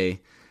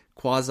say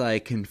quasi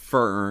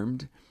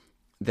confirmed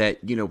that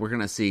we're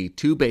going to see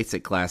two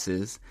basic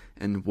classes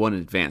and one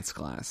advanced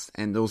class,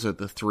 and those are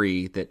the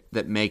three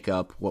that make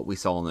up what we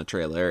saw in the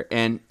trailer.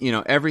 And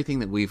everything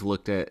that we've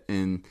looked at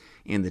in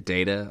the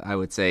data, I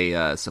would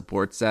say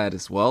supports that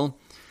as well.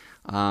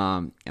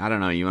 I don't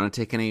know. You want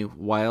to take any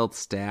wild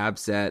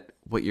stabs at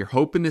what you're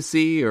hoping to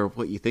see or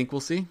what you think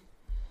we'll see?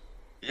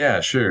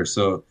 Yeah, sure.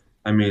 So,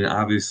 I mean,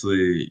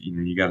 obviously,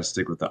 you got to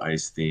stick with the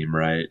ice theme,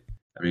 right?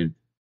 I mean,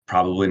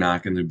 probably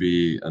not going to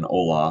be an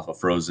Olaf, a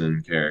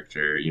Frozen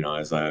character,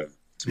 as I have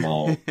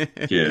small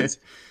kids.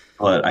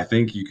 But I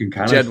think you can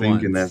kind of Gen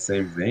think in that ones.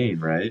 same vein,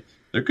 right?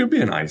 There could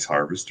be an ice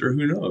harvester,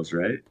 who knows,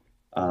 right?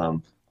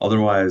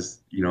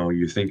 Otherwise,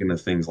 you're thinking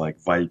of things like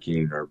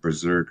Viking or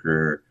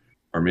Berserker,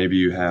 or maybe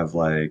you have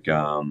like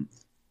some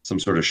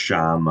sort of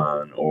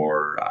shaman,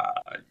 or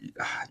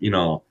you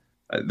know,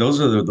 those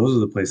are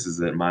the places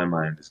that my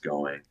mind is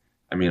going.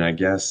 I mean, I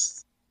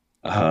guess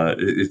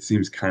it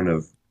seems kind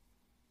of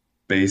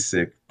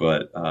basic,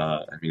 but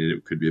I mean,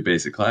 it could be a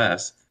basic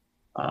class.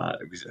 I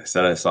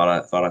said I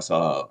thought I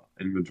saw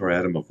an inventory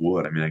item of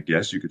wood. I mean, I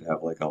guess you could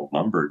have like a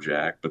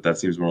lumberjack, but that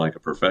seems more like a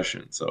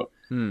profession. So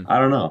Hmm. I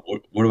don't know.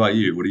 What about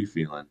you? What are you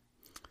feeling?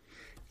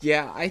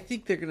 Yeah, I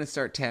think they're gonna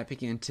start tapping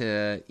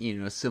into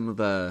some of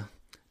the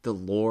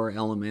lore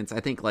elements. I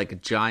think like a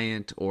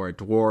giant or a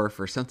dwarf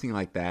or something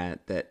like that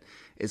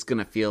is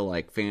gonna feel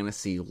like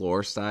fantasy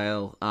lore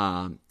style.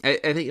 I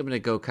think I'm gonna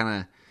go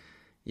kind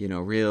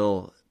of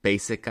real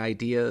basic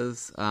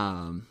ideas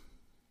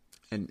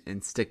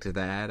and stick to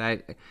that.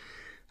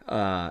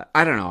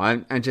 I don't know.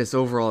 I'm just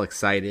overall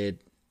excited.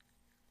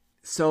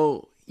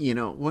 So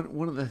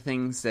one of the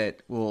things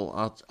that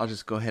I'll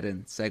just go ahead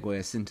and segue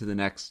us into the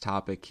next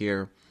topic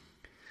here.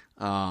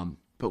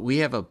 But we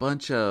have a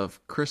bunch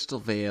of Crystal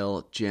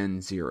Veil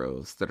Gen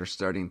Zeros that are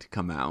starting to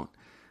come out.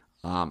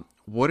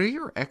 What are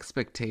your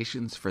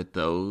expectations for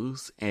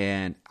those,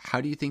 and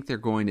how do you think they're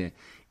going to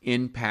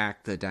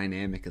impact the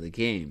dynamic of the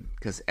game?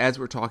 Because as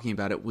we're talking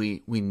about it,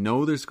 we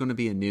know there's going to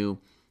be a new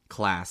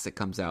class that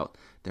comes out.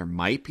 There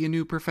might be a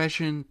new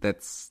profession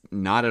that's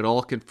not at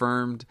all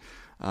confirmed.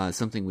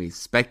 Something we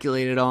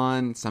speculated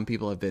on. Some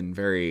people have been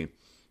very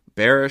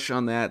bearish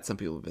on that. Some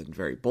people have been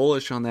very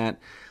bullish on that.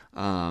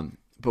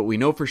 But we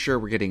know for sure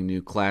we're getting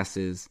new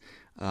classes.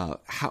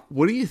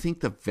 What do you think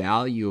the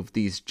value of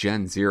these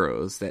Gen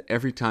Zeros that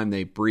every time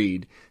they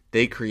breed,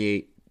 they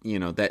create,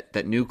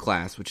 that new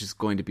class, which is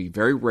going to be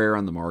very rare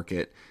on the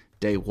market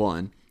day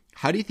one?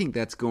 How do you think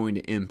that's going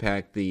to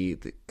impact the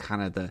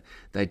kind of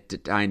the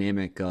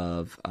dynamic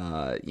of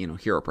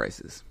hero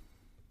prices?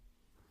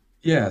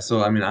 Yeah,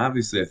 so I mean,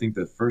 obviously, I think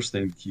the first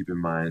thing to keep in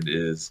mind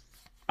is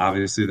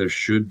obviously there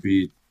should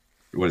be,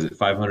 what is it,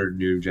 500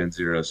 new Gen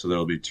Zero, so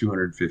there'll be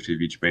 250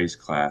 of each base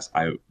class,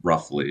 I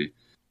roughly,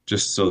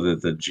 just so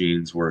that the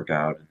genes work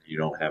out and you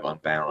don't have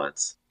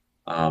unbalance.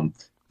 Um,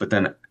 but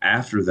then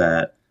after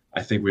that,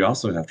 I think we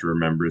also have to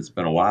remember it's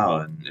been a while,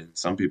 and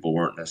some people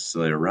weren't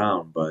necessarily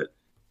around, but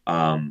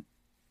um,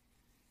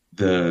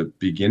 the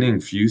beginning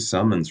few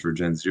summons for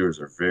Gen Zeros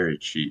are very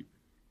cheap.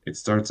 It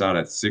starts out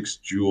at 6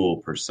 Joule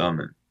per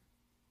summon,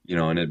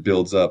 and it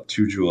builds up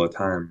 2 Joule a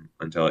time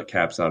until it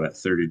caps out at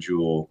 30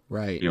 Joule,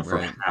 Right, for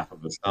right. half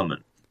of a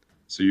summon.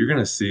 So you're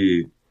gonna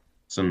see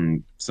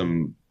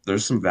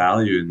there's some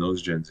value in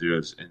those Gen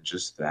Zeros in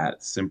just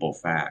that simple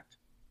fact.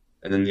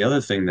 And then the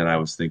other thing that I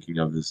was thinking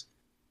of is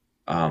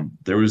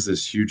there was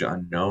this huge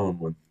unknown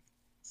when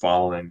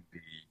following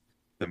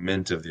the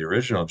mint of the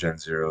original Gen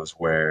Zeros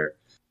where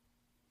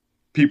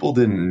people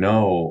didn't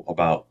know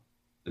about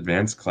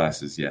advanced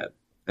classes yet.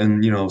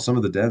 And some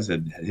of the devs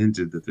had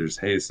hinted that there's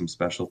some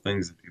special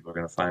things that people are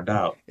going to find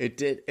out. It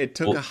did. It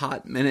took a Well,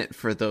 hot minute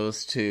for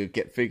those to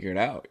get figured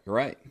out. You're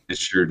right. it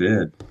sure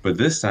did. But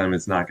this time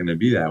it's not going to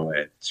be that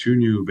way. Two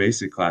new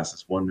basic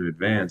classes, one new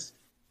advanced,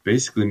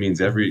 basically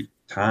means every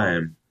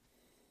time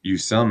you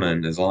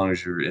summon, as long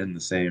as you're in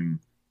the same,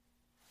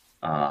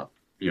 uh,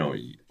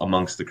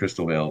 amongst the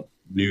Crystal Veil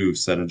new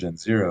set of Gen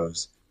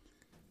Zeros,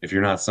 if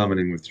you're not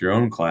summoning with your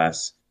own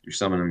class, you're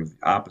summoning with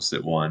the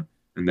opposite one,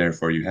 and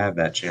therefore you have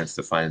that chance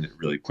to find it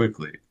really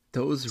quickly.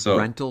 Those So,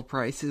 rental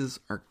prices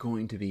are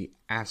going to be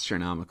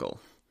astronomical.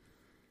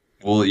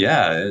 well,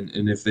 yeah,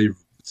 and if they,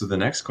 so the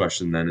next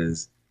question then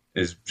is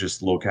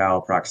just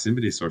locale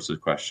proximity sorts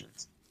of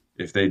questions.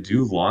 If they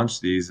do launch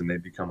these and they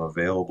become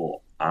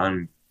available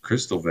on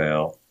Crystal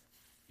Veil,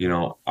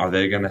 are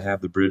they going to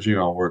have the bridging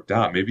all worked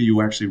out? Maybe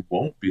you actually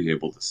won't be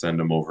able to send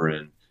them over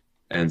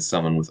and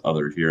summon with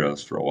other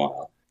heroes for a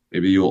while.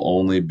 Maybe you'll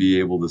only be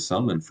able to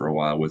summon for a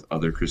while with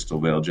other Crystal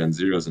Veil Gen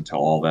Zeros until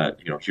all that,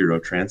 hero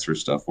transfer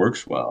stuff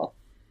works well.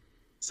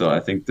 So I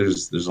think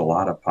there's a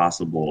lot of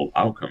possible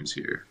outcomes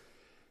here.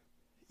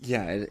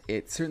 Yeah,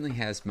 it certainly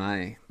has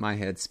my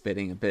head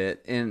spinning a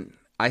bit, and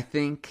I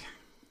think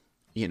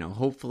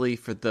hopefully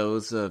for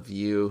those of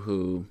you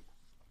who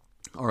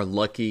are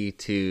lucky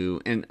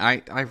to, and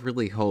I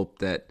really hope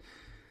that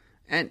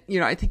And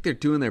I think they're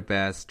doing their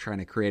best trying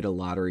to create a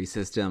lottery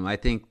system. I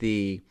think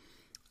the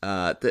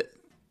the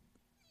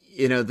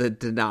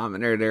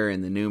denominator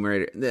and the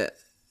numerator,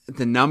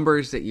 the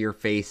numbers that you're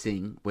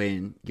facing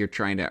when you're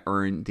trying to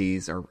earn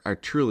these are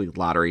truly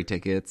lottery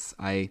tickets.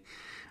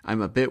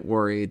 I'm a bit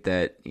worried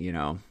that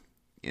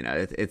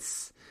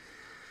it's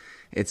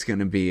going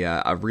to be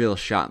a real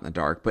shot in the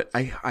dark. But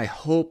I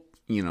hope,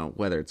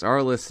 whether it's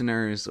our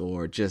listeners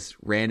or just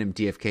random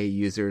DFK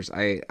users,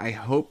 I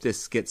hope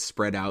this gets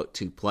spread out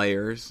to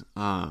players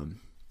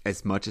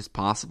as much as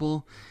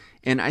possible.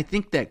 And I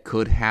think that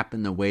could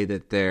happen the way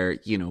that they're,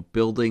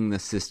 building the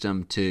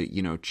system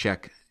to,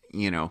 check,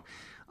 it's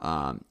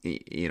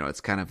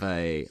kind of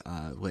a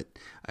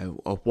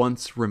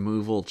once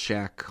removal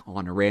check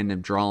on a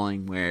random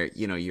drawing where,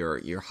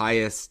 your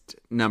highest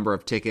number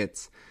of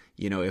tickets,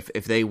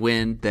 if they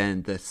win,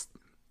 then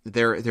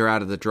they're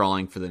out of the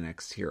drawing for the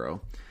next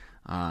hero.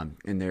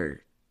 And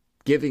they're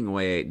giving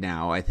away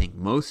now, I think,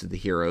 most of the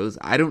heroes.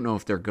 I don't know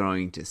if they're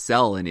going to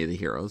sell any of the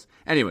heroes.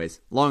 Anyways,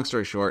 long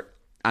story short,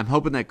 I'm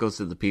hoping that goes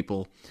to the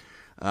people.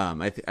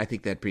 I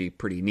think that'd be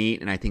pretty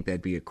neat, and I think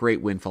that'd be a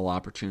great windfall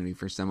opportunity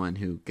for someone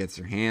who gets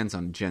their hands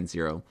on Gen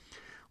Zero.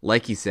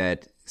 Like you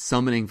said,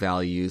 summoning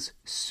values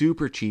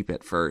super cheap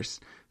at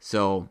first,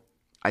 so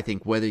I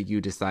think whether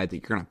you decide that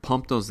you're going to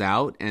pump those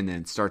out and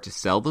then start to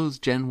sell those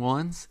Gen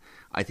 1s,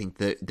 I think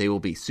that they will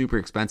be super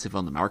expensive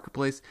on the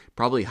marketplace,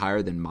 probably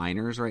higher than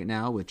miners right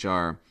now, which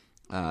are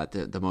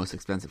the most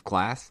expensive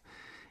class.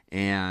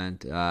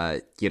 And,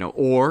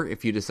 or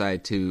if you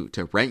decide to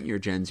rent your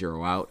Gen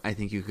Zero out, I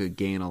think you could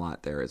gain a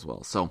lot there as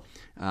well. So,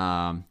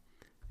 I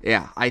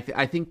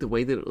think the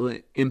way that it will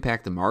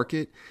impact the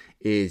market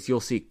is you'll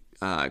see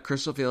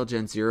Crystal Veil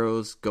Gen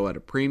Zeros go at a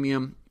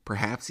premium,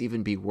 perhaps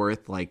even be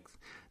worth like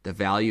the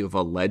value of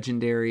a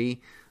legendary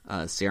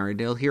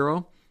Sarandale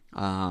hero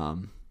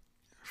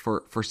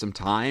for some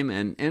time,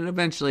 and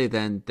eventually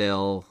then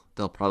they'll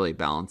probably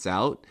balance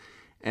out,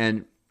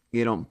 and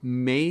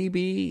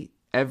maybe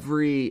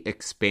every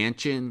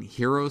expansion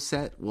hero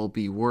set will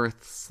be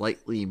worth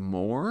slightly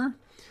more.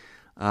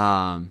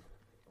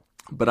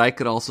 But I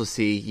could also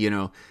see,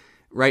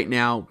 right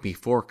now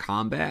before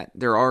combat,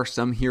 there are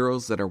some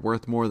heroes that are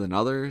worth more than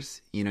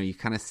others. You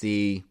kind of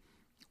see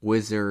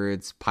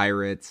wizards,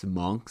 pirates,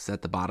 monks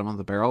at the bottom of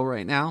the barrel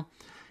right now.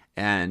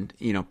 And,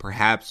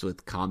 perhaps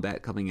with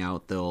combat coming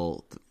out,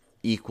 they'll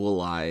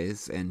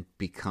equalize and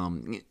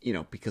become,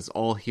 because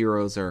all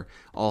hero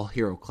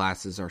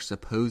classes are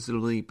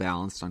supposedly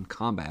balanced on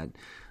combat.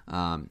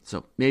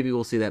 So maybe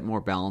we'll see that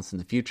more balance in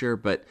the future,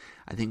 but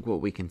I think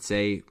what we can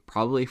say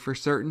probably for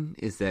certain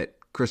is that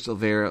Crystal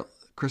Veil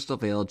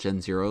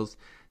Gen Zeros,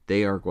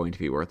 they are going to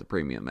be worth a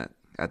premium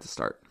at the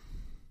start.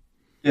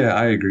 Yeah,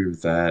 I agree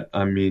with that.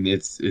 I mean,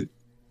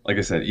 like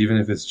I said, even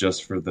if it's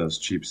just for those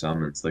cheap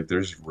summons, like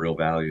there's real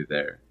value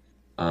there.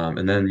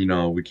 And then,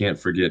 we can't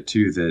forget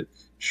too that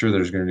sure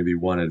there's going to be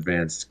one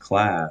advanced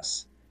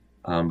class,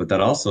 but that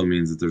also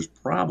means that there's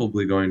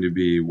probably going to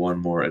be one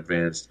more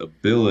advanced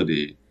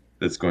ability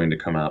that's going to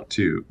come out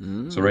too.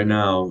 So right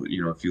now,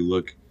 if you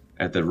look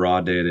at the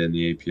raw data in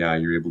the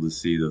API, you're able to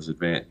see those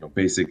advanced,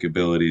 basic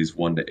abilities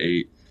 1 to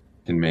 8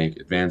 can make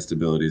advanced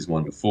abilities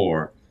 1 to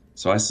 4.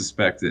 So I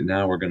suspect that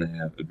now we're going to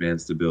have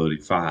advanced ability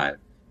 5.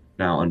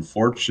 Now,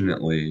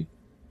 unfortunately,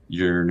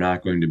 you're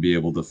not going to be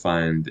able to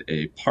find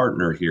a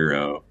partner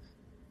hero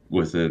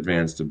with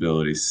advanced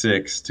ability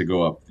 6 to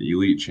go up the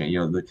elite chain.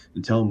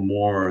 Until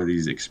more of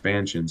these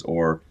expansions,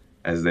 or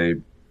as they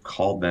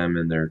called them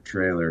in their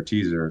trailer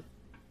teaser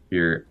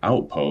here,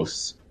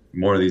 outposts,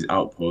 more of these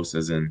outposts,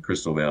 as in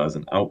Crystal Vale as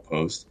an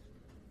outpost,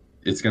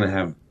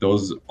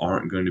 those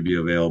aren't going to be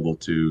available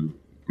to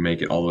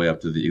make it all the way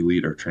up to the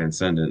elite or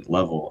transcendent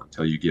level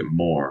until you get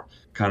more.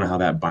 Kind of how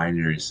that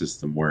binary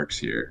system works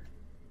here.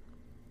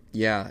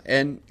 Yeah,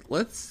 and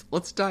let's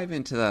dive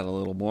into that a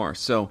little more.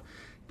 So,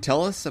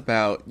 tell us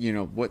about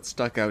what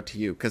stuck out to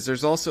you, because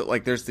there's also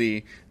there's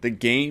the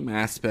game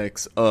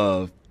aspects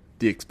of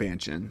the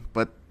expansion,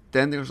 but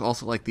then there's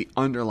also the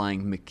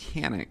underlying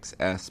mechanics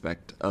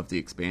aspect of the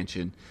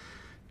expansion.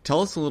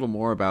 Tell us a little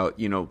more about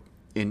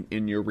in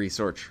your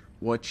research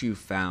what you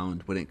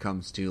found when it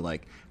comes to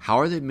how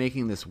are they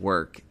making this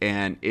work,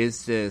 and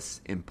is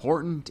this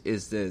important?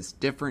 Is this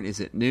different? Is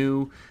it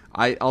new?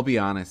 I'll be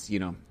honest,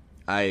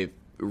 I've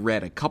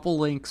read a couple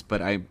links,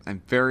 but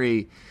I'm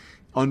very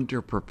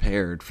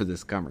underprepared for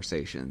this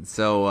conversation.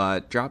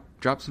 So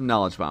drop some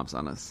knowledge bombs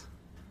on us.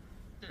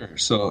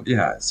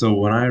 Sure. So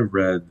when I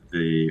read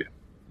the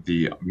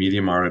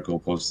Medium article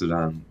posted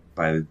on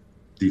by the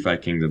DeFi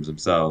Kingdoms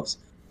themselves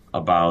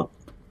about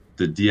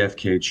the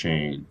DFK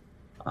chain,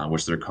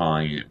 which they're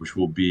calling it, which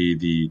will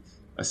be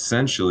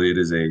essentially it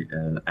is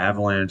an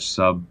Avalanche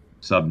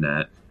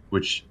subnet,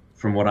 which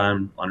from what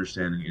I'm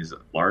understanding is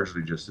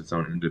largely just its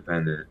own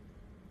independent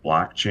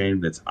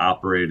blockchain that's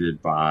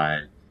operated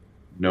by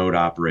node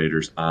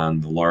operators on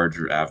the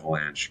larger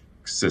Avalanche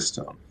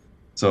system.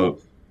 So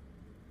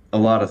a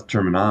lot of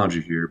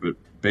terminology here, but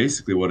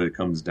basically what it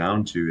comes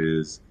down to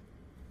is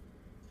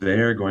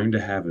they're going to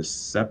have a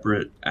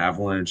separate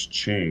Avalanche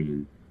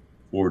chain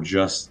or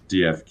just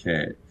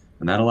DFK.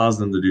 And that allows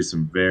them to do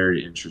some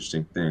very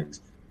interesting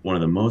things. One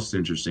of the most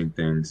interesting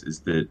things is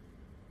that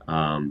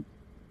um,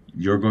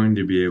 you're going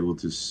to be able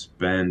to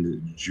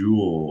spend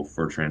Joule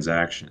for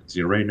transactions.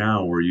 Right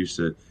now we're used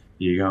to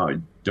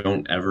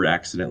don't ever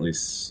accidentally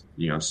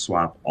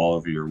swap all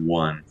of your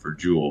one for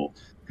Joule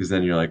because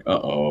then you're like,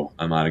 uh-oh,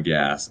 I'm out of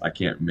gas. I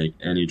can't make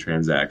any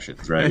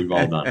transactions, right? We've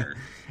all done it.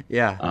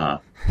 Yeah. Uh,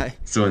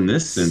 so in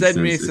this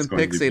Send me instance, it's some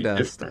going to pixie be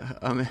dust.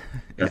 different.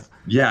 Yeah.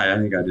 Yeah, I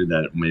think I did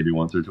that maybe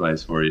once or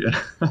twice for you.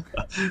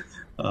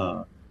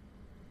 uh,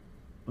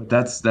 but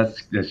that's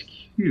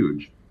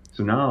huge.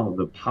 So now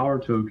the power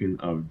token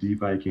of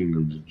DeFi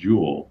Kingdom's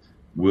Jewel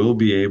will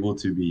be able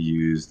to be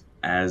used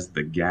as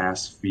the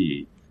gas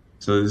fee.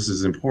 So this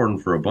is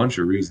important for a bunch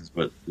of reasons,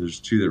 but there's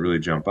two that really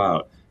jump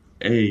out.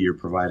 A, you're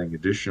providing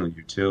additional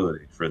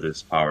utility for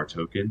this power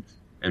token,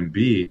 and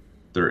B,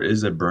 there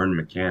is a burn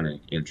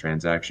mechanic in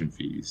transaction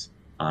fees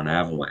on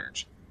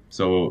Avalanche.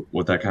 So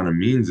what that kind of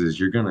means is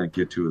you're gonna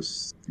get to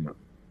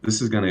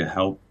this is gonna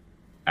help.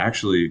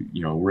 Actually,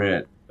 we're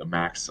at the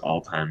max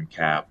all-time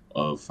cap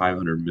of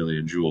 500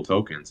 million Joule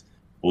tokens.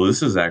 Well,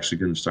 this is actually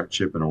going to start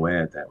chipping away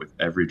at that with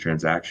every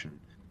transaction,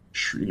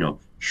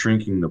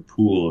 shrinking the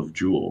pool of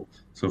Joule.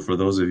 So for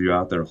those of you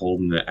out there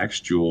holding the X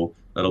Joule,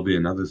 that'll be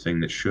another thing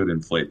that should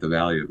inflate the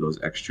value of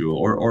those X Joule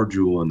or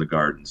Joule in the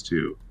gardens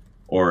too,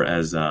 or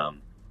as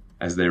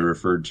they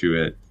referred to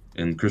it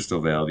in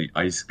Crystal Vale, the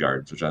ice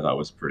guards, which I thought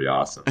was pretty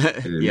awesome,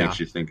 and it Yeah. makes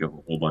you think of a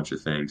whole bunch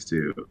of things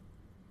too.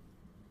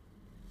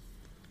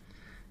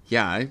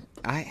 Yeah.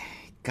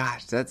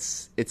 Gosh,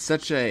 it's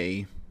such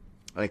a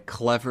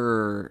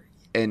clever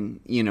and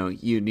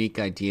unique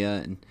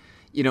idea, and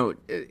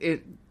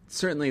it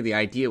certainly the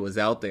idea was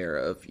out there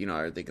of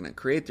are they going to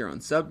create their own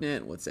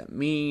subnet? What's that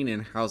mean,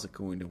 and how's it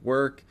going to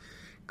work?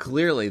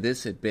 Clearly,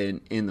 this had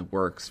been in the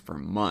works for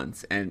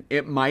months, and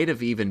it might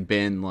have even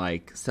been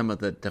like some of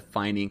the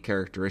defining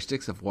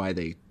characteristics of why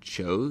they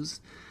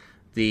chose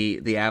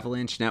the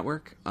Avalanche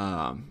network,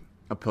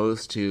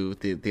 opposed to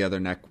the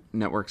other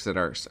networks that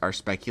are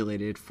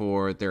speculated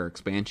for their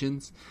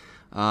expansions.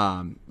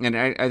 And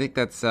I think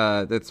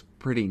that's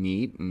pretty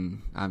neat,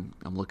 and I'm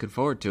looking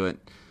forward to it.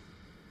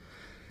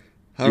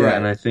 All Yeah,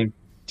 and right. I think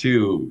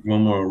too,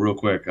 one more real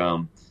quick.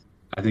 I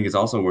think it's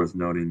also worth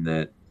noting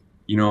that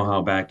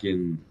how back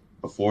in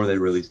before they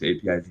released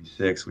API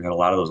v6, we had a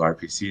lot of those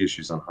RPC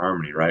issues on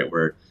Harmony, right?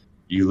 Where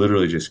you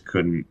literally just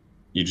couldn't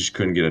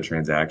get a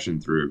transaction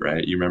through,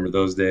 right? You remember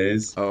those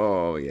days?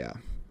 Oh yeah.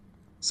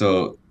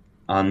 So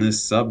on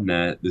this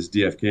subnet, this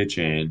DFK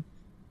chain,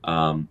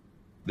 um,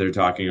 they're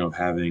talking of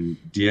having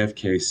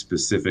DFK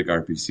specific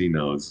RPC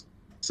nodes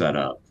set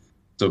up.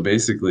 So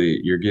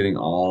basically, you're getting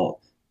all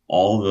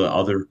the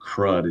other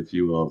crud, if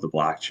you will, of the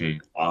blockchain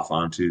off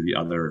onto the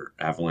other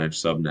Avalanche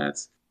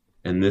subnets,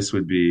 and this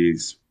would be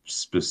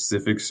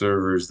specific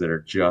servers that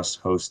are just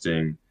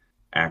hosting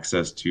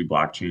access to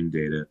blockchain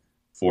data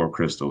for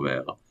Crystal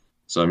Vale.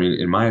 So I mean,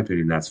 in my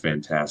opinion, that's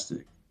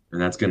fantastic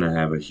and that's going to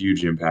have a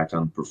huge impact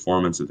on the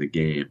performance of the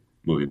game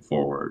moving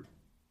forward.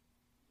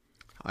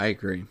 I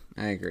agree.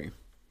 I agree.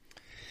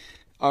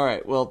 All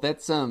right. Well,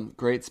 that's some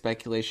great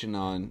speculation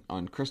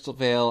on Crystal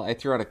Vale. I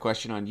threw out a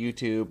question on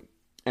YouTube.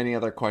 Any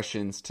other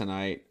questions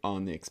tonight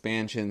on the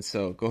expansion?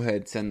 So go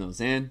ahead, send those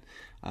in.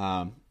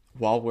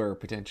 While we're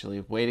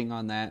potentially waiting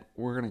on that,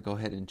 we're going to go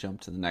ahead and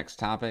jump to the next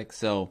topic.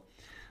 So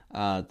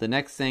the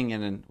next thing,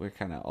 and then we're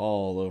kind of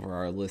all over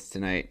our list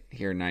tonight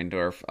here in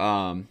Neindorf.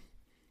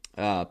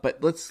 But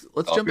let's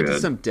All jump into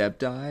good. some dev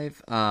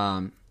dive.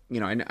 I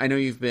know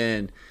you've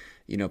been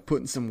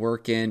putting some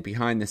work in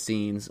behind the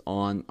scenes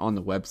on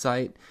the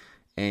website,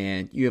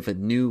 and you have a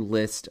new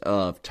list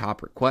of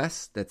top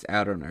requests that's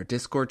out on our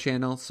Discord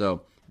channel.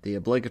 So the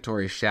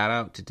obligatory shout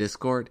out to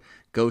Discord.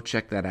 Go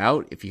check that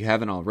out if you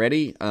haven't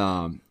already.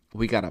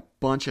 We got a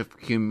bunch of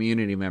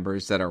community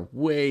members that are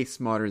way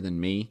smarter than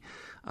me.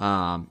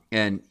 And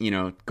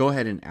go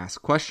ahead and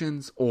ask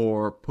questions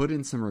or put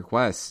in some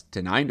requests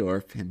to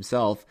Neindorf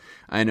himself.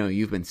 I know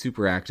you've been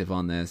super active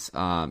on this.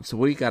 So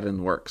what do you got in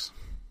the works?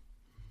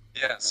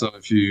 Yeah, so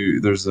if you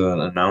there's an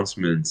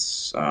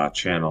announcements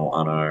channel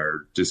on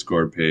our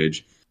Discord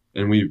page,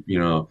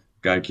 and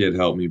Guy Kid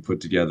helped me put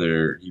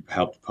together. He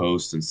helped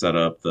post and set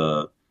up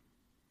the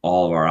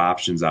all of our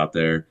options out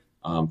there.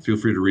 Feel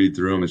free to read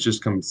through them. It's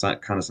just kind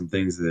of some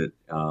things that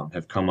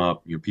have come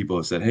up. People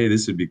have said, "Hey,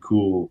 this would be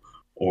cool,"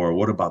 or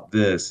 "What about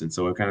this?" And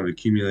so it kind of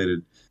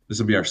accumulated. This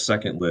will be our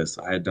second list.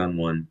 I had done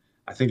one.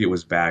 I think it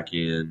was back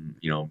in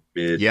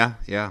mid Yeah,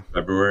 yeah.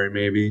 February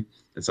maybe.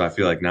 And so I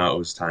feel like now it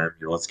was time,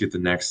 let's get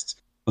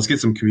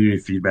some community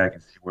feedback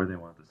and see where they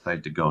want the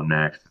site to go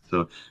next.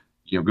 So,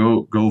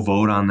 go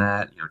vote on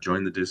that,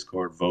 join the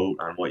Discord, vote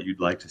on what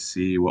you'd like to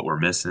see, what we're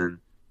missing.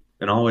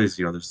 And always,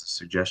 there's the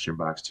suggestion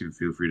box too.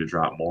 Feel free to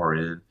drop more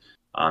in.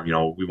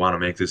 We want to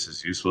make this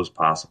as useful as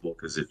possible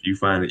because if you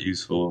find it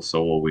useful,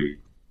 so will we.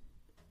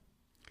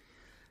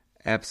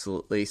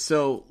 Absolutely.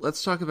 So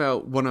let's talk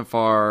about one of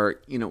our,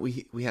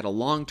 we had a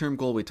long term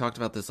goal. We talked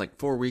about this like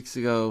 4 weeks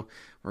ago.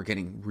 We're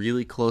getting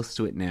really close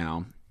to it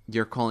now.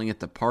 You're calling it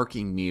the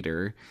parking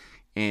meter.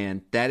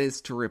 and that is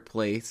to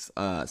replace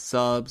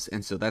subs.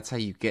 And so that's how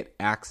you get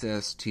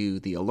access to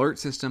the alert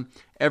system.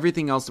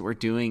 Everything else that we're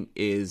doing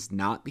is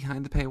not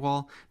behind the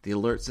paywall. The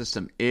alert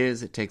system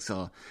is. It takes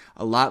a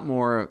lot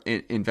more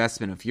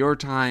investment of your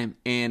time,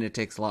 and it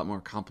takes a lot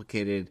more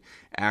complicated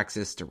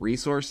access to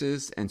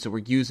resources. And so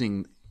we're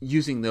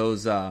using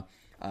those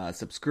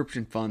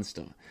subscription funds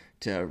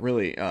to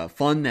really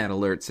fund that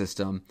alert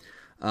system.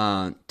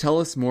 Tell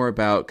us more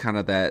about kind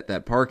of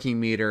that parking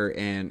meter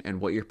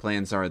and what your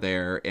plans are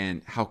there,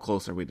 and how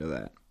close are we to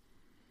that?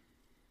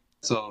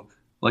 So,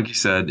 like you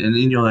said, and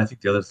I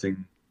think the other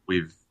thing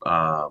we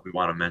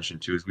want to mention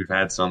too is we've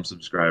had some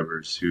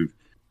subscribers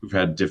who've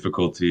had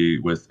difficulty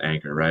with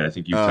Anchor, right? I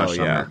think you've Oh touched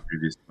on that yeah, in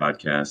previous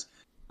podcasts,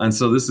 and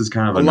so this is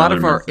kind of a lot another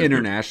of our method.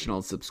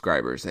 international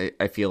subscribers.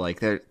 I feel like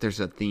there's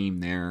a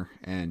theme there,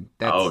 and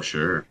Oh,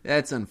 sure.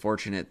 that's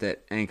unfortunate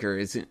that Anchor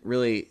isn't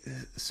really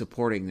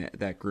supporting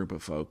that group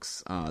of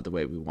folks the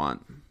way we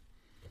want.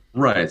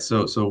 Right.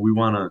 So we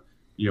want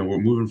to, we're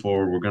moving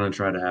forward. We're going to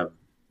try to have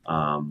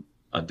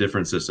a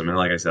different system. And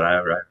like I said,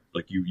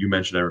 like you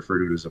mentioned, I refer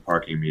to it as a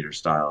parking meter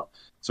style.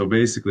 So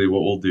basically,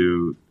 what we'll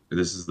do,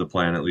 this is the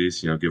plan at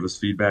least. Give us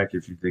feedback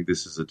if you think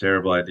this is a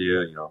terrible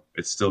idea.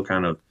 It's still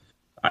kind of,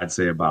 I'd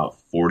say about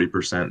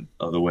 40%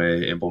 of the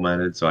way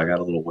implemented. So I got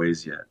a little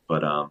ways yet.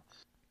 But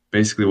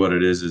basically, what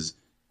it is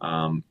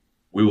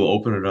we will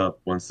open it up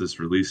once this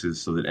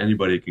releases, so that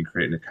anybody can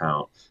create an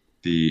account.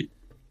 The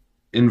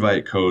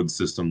invite code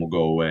system will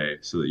go away,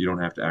 so that you don't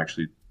have to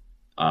actually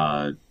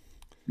uh,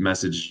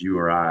 message you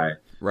or I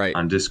Right.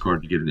 on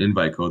Discord to get an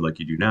invite code like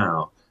you do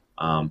now.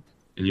 And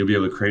you'll be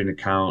able to create an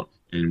account.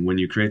 And when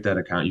you create that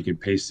account, you can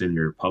paste in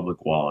your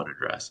public wallet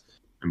address.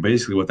 And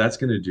basically, what that's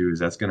going to do is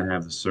that's going to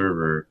have the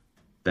server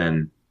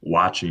then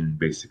watching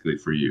basically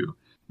for you.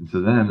 And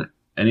so then,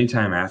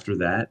 anytime after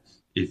that,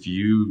 if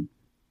you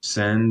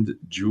send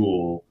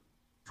Jewel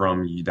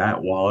from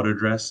that wallet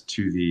address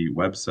to the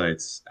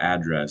website's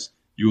address,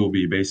 you will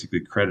be basically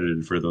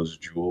credited for those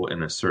Jewel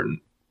in a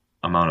certain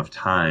amount of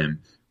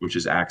time, which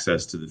is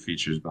access to the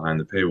features behind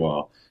the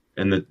paywall.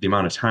 And the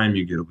amount of time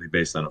you get will be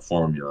based on a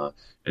formula.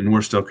 And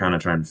we're still kind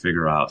of trying to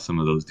figure out some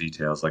of those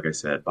details. Like I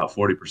said, about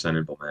 40%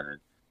 implemented.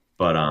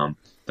 But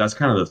that's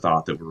kind of the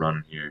thought that we're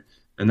running here.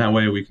 And that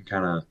way we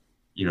can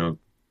you know,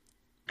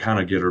 kind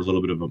of get a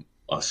little bit of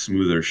a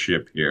smoother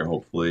ship here,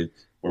 hopefully,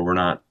 where we're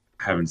not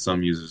having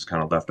some users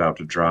kind of left out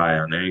to dry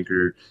on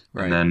Anchor.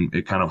 And Right. then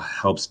it kind of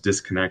helps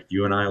disconnect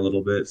you and I a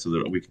little bit, so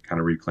that we can kind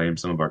of reclaim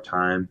some of our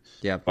time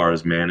Yeah. as far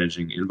as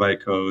managing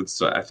invite codes.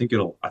 So I think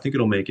it'll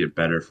make it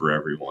better for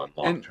everyone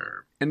long And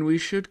term. and we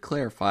should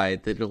clarify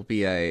that it'll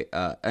be a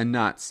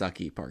not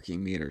sucky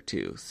parking meter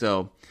too.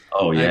 So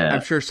Oh I'm yeah.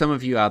 sure some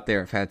of you out there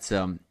have had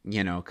some,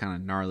 kind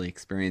of gnarly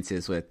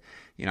experiences with,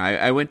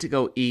 I went to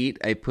go eat.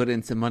 I put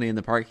in some money in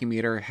the parking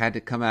meter, had to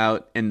come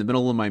out in the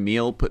middle of my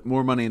meal, put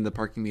more money in the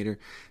parking meter.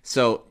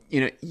 So,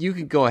 you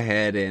can go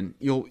ahead and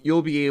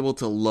you'll be able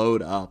to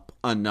load up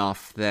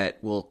enough that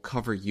will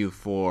cover you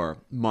for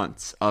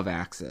months of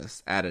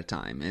access at a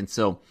time. And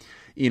so,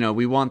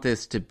 we want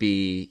this to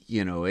be,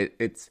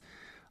 it's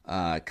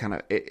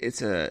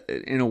it's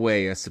in a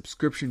way a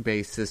subscription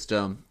based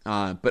system,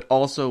 but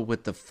also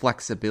with the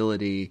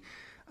flexibility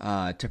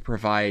to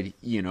provide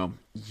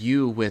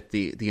you with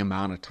the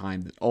amount of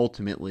time that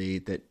ultimately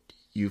that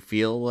you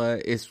feel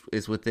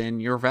is within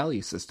your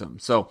value system.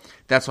 So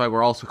that's why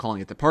we're also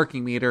calling it the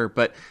parking meter.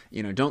 But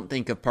don't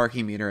think of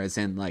parking meter as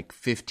in like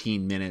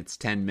 15 minutes,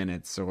 10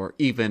 minutes, or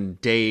even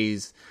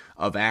days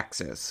of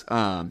access.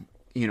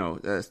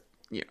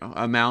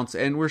 Amounts,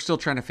 and we're still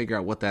trying to figure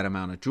out what that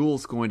amount of Joule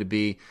is going to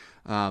be.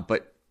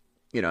 But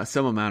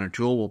some amount of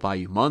Joule will buy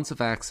you months of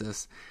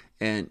access,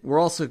 and we're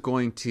also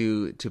going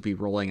to be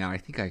rolling out. I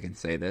think I can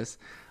say this.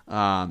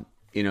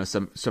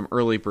 Some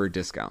early bird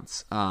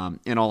discounts,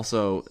 and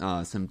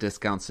also some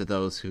discounts to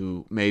those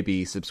who may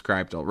be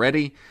subscribed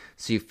already.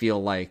 So you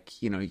feel like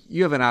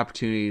you have an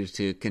opportunity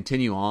to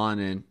continue on,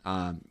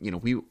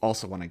 and we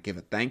also want to give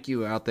a thank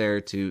you out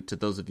there to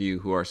those of you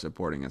who are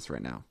supporting us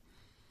right now.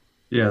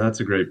 Yeah, that's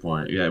a great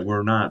point. Yeah,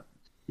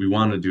 we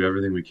want to do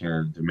everything we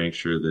can to make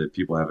sure that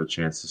people have a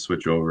chance to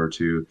switch over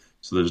to,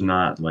 so there's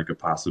not like a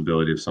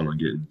possibility of someone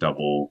getting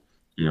double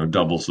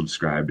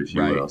subscribed, if you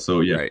Right, will.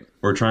 So yeah, right.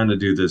 we're trying to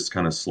do this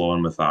kind of slow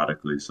and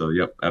methodically. So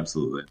yep,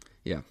 absolutely.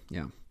 Yeah,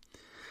 yeah.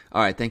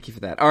 All right, thank you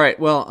for that. All right,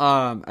 well,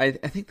 I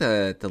think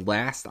the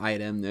last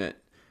item that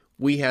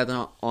we had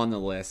on the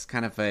list,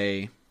 kind of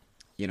a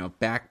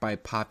backed by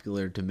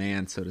popular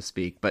demand, so to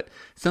speak, but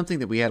something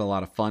that we had a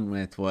lot of fun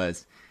with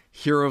was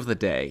Hero of the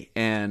Day.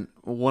 And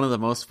one of the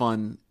most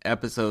fun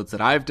episodes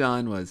that I've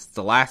done was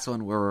the last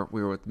one where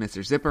we were with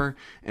Mr. Zipper,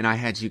 and I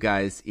had you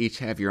guys each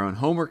have your own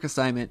homework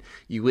assignment.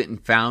 You went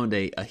and found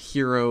a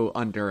hero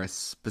under a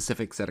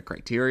specific set of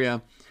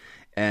criteria.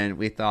 And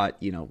we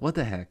thought, what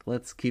the heck?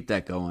 Let's keep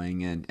that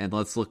going, and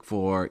let's look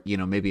for,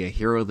 maybe a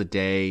hero of the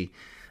day,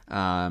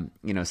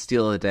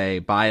 steal of the day,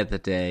 buy of the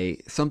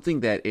day, something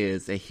that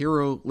is a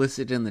hero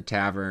listed in the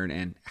tavern,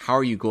 and how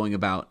are you going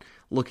about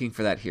looking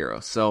for that hero?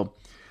 So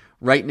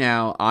right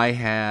now I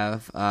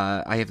have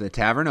the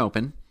tavern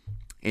open,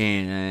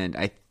 and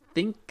I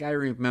think I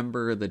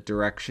remember the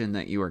direction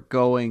that you were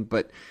going,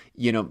 but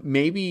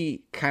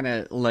maybe kind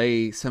of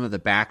lay some of the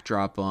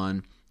backdrop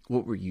on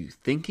what were you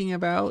thinking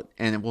about,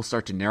 and then we'll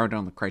start to narrow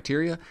down the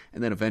criteria,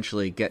 and then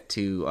eventually get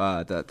to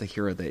the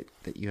hero that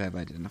you have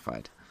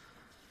identified.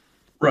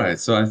 Right.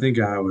 So I think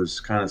I was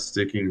kind of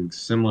sticking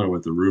similar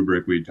with the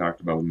rubric we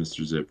talked about with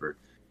Mr. Zipper.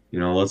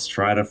 Let's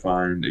try to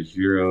find a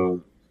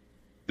hero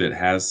that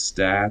has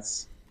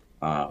stats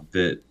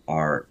that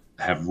are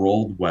have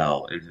rolled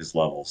well in his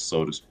levels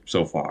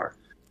so far.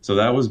 So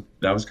that was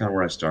kind of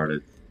where I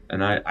started,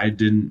 and I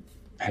didn't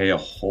pay a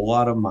whole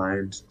lot of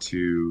mind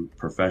to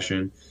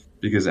profession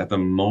because at the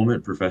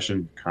moment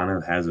profession kind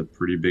of has a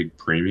pretty big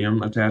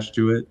premium attached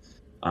to it,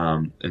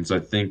 and so I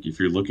think if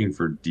you're looking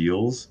for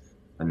deals,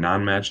 a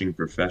non-matching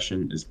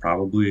profession is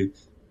probably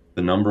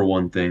the number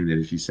one thing that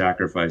if you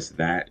sacrifice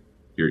that,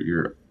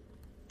 your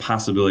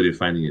possibility of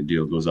finding a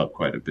deal goes up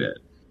quite a bit.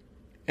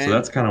 So And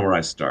that's kind of where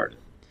I started.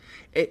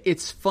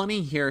 it's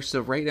funny here.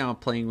 So right now I'm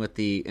playing with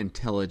the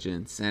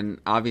intelligence, and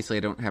obviously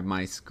I don't have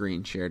my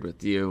screen shared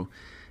with you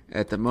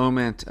at the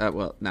moment.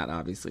 Well, not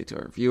obviously to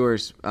our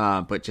viewers,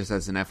 but just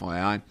as an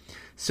FYI.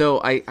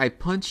 So I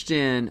punched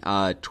in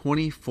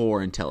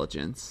 24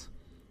 intelligence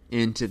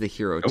into the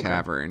Hero Okay.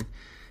 Tavern,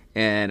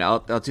 and I'll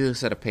do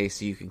this at a pace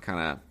so you can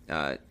kind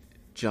of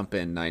jump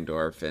in,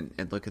 Neindorf,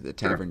 and look at the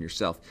Sure. tavern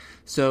yourself.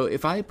 So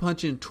if I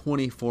punch in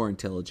 24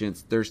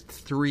 intelligence, there's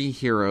 3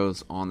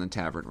 heroes on the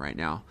tavern right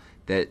now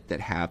that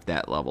have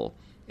that level.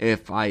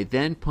 If I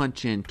then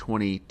punch in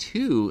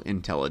 22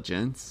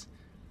 intelligence,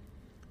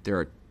 there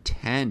are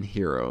 10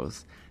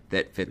 heroes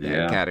that fit that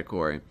Yeah.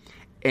 category.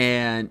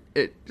 And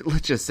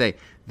let's just say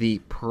the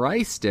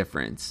price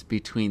difference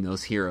between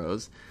those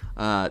heroes,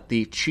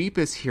 the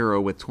cheapest hero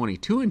with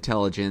 22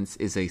 intelligence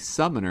is a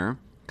summoner,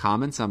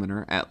 common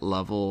summoner at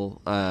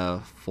level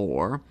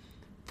 4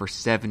 for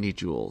 70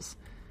 jewels.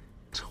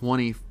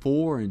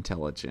 24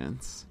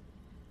 intelligence,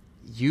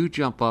 you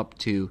jump up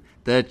to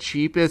the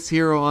cheapest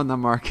hero on the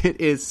market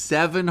is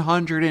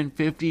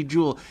 750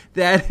 jewel.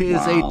 That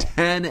is a Wow.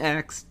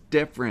 10x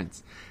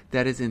difference.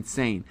 That is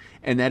insane.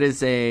 And that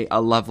is a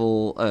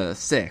level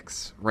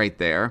 6 right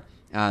there.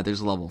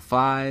 There's a level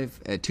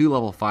 5, 2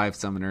 level 5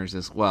 summoners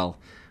as well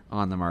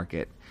on the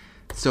market.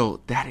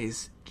 So that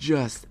is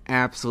just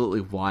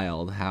absolutely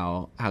wild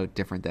how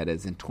different that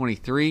is. In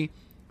 23,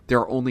 there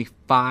are only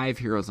 5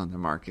 heroes on the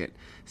market.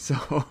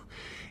 So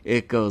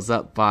it goes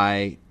up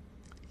by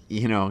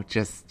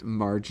just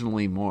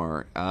marginally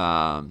more.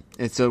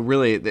 And so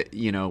really,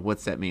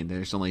 what's that mean?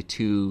 There's only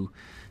two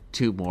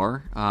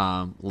more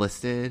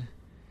listed.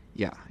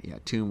 Yeah,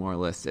 2 more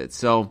listed.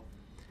 So,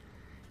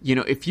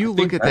 if I you look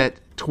think at that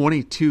that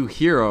 22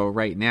 hero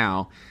right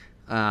now,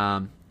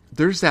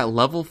 there's that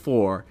level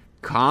 4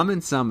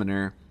 common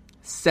summoner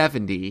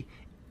 70.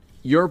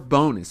 Your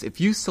bonus, if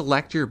you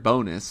select your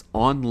bonus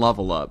on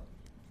level up,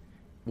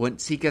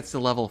 once he gets to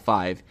level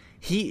 5,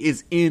 he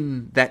is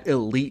in that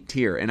elite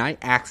tier. And I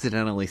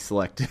accidentally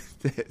selected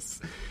this,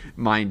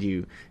 mind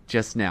you,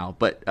 just now.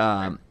 But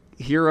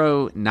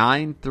Hero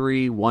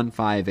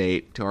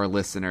 93158 to our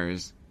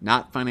listeners,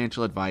 not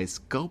financial advice.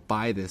 Go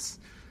buy this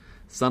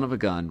son of a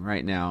gun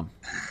right now.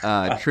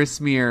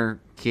 Trismere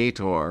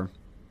Gator.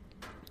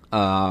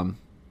 I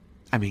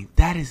mean,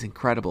 that is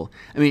incredible.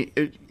 I mean,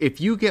 if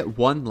you get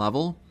 1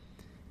 level,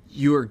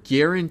 you're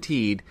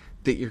guaranteed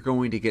that you're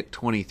going to get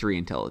 23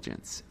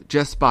 intelligence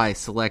just by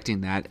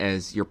selecting that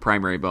as your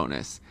primary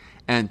bonus.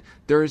 And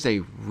there is a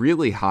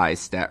really high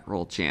stat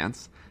roll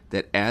chance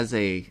that as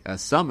a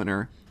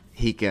summoner,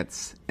 he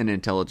gets an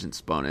intelligence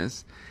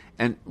bonus.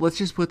 And let's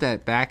just put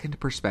that back into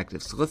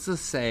perspective. So let's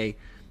just say,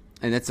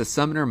 and it's a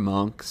summoner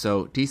monk,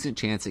 so decent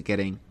chance at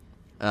getting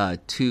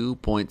 2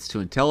 points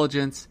to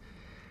intelligence.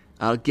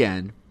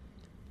 Again,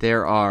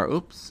 there are,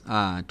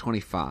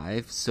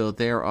 25. So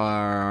there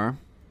are,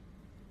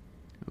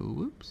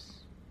 oh,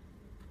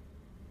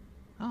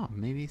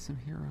 maybe some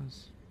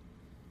heroes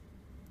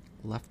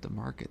left the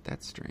market.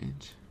 That's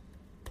strange.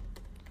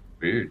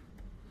 weird.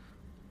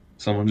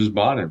 Someone just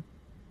bought him.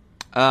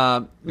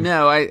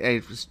 No,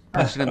 I was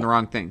punching in the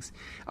wrong things.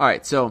 All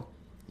right, so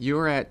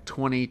you're at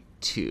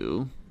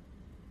 22,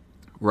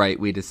 right?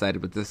 We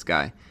decided with this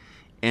guy.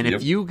 And if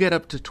Yep. you get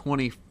up to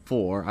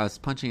 24, I was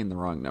punching in the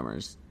wrong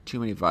numbers. Too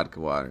many vodka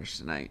waters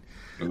tonight.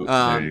 Oh, there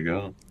Um, you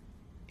go.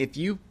 if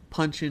you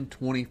punch in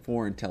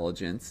 24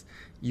 intelligence,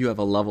 you have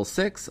a level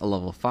 6, a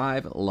level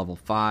 5, a level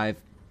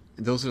 5.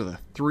 Those are the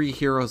 3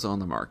 heroes on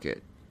the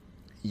market.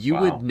 You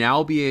Wow. would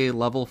now be a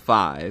level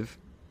 5,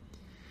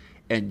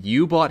 and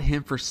you bought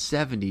him for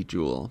 70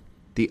 jewel.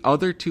 The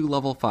other 2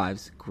 level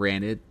 5s,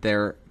 granted,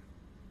 they're,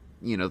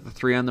 the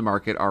 3 on the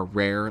market are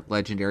rare,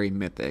 legendary,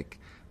 mythic,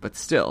 but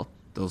still,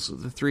 those are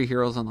the 3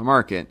 heroes on the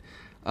market.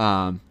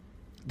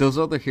 Those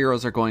other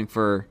heroes are going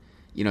for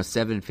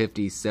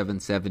 750,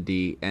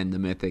 770, and the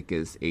mythic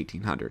is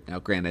 1800. Now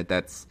granted,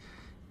 that's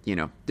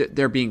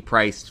they're being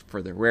priced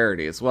for their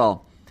rarity as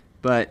well,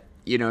 but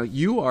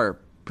you are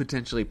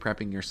potentially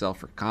prepping yourself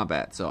for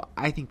combat, so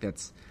I think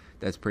that's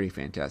pretty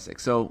fantastic.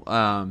 So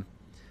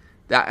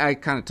that I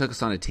kind of took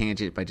us on a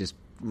tangent by just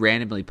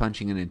randomly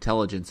punching in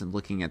intelligence and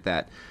looking at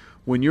that.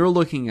 When you're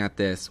looking at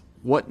this,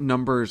 what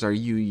numbers are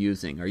you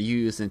using? Are you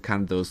using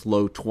kind of those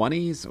low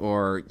 20s,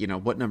 or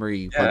what number are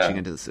you punching Yeah.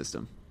 into the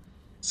system?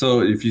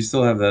 So if you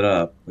still have that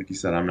up, like you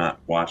said, I'm not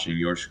watching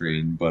your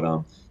screen, but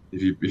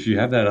if you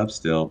have that up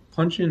still,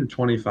 punch in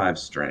 25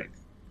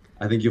 strength.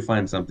 I think you'll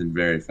find something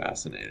very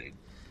fascinating.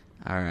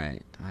 All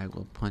right, I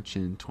will punch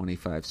in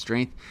 25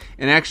 strength.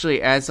 And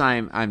actually, as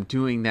I'm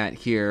doing that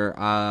here,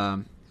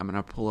 I'm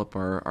gonna pull up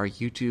our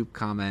YouTube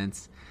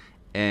comments,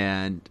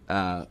 and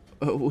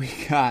we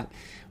got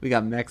we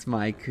got Mex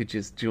Mike who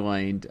just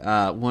joined,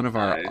 one of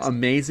our Nice.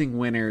 amazing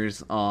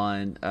winners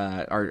on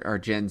our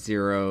Gen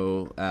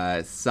Zero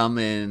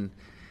summon.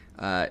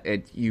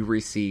 You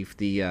received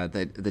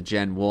the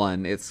Gen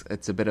 1.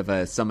 It's a bit of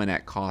a summon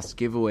at cost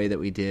giveaway that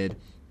we did,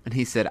 and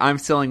he said, I'm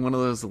selling one of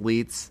those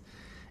elites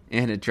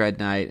and a Dread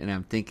Knight, and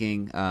I'm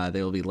thinking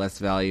they will be less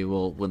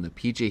valuable when the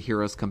PJ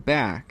heroes come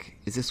back.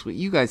 Is this what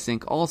you guys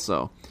think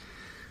also?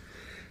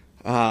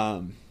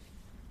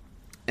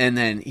 And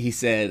then he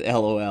said,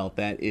 LOL,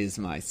 that is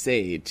my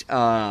Sage.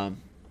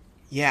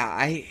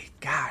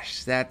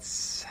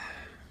 That's...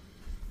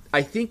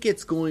 I think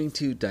it's going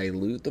to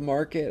dilute the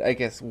market. I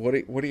guess, what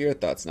are your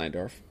thoughts,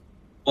 Neidorf?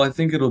 Well, I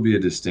think it'll be a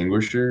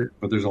distinguisher,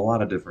 but there's a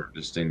lot of different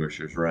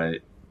distinguishers,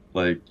 right?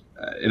 Like,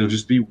 it'll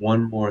just be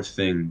one more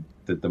thing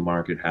that the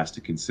market has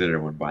to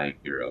consider when buying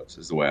heroes,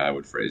 is the way I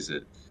would phrase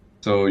it.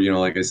 So,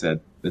 like I said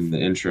in the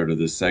intro to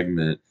this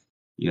segment,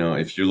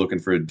 if you're looking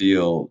for a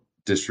deal,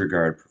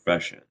 disregard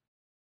profession.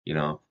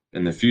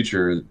 In the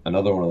future,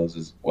 another one of those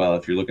is, well,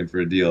 if you're looking for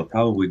a deal,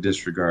 probably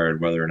disregard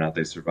whether or not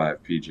they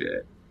survive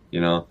PGA.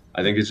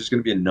 I think it's just going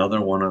to be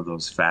another one of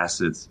those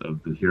facets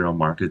of the hero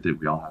market that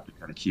we all have to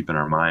kind of keep in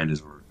our mind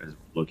as we're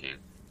looking.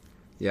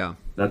 Yeah.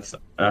 I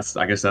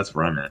guess that's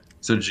where I'm at.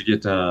 So did you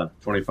get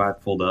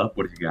 25 pulled up?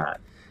 What do you got?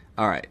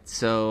 All right.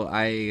 So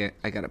I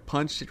got it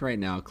punched right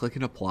now. Click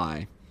and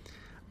apply.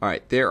 All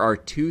right. There are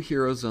two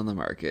heroes on the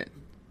market,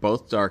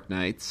 both Dark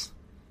Knights.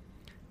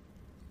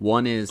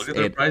 One is Look at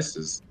their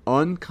prices.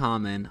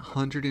 uncommon,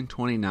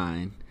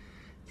 129.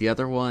 The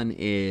other one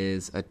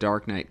is a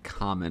Dark Knight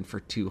common for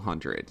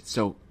 200.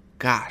 So,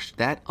 gosh,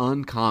 that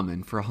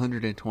uncommon for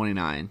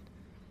 129.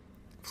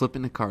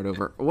 Flipping the card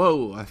over.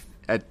 Whoa,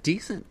 a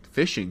decent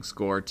fishing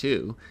score,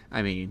 too.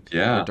 I mean,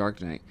 Yeah. for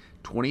Dark Knight.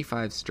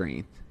 25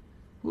 strength.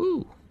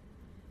 Woo.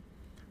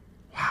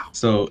 Wow.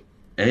 So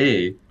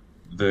the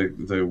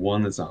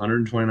one that's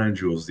 129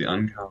 jewels, the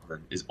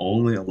uncommon, is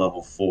only a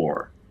level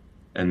 4,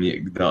 and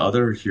the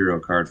other hero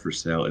card for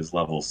sale is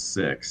level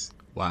 6.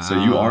 So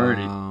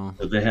Wow.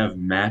 they have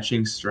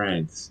matching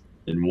strengths,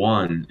 and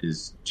one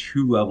is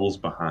 2 levels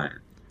behind.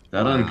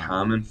 That Wow.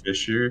 uncommon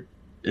Fisher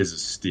is a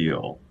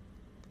steal.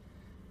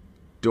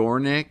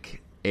 Dornick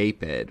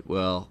Apid.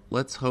 Well,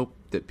 let's hope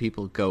that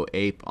people go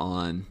ape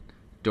on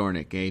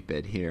Dornick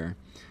Apid here.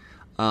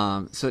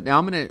 So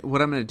now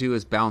what I'm gonna do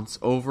is bounce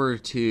over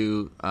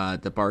to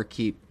the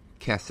Barkeep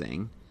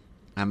Kessing.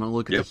 I'm gonna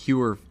look at the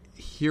Yep.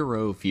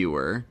 hero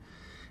viewer.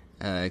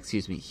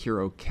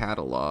 Hero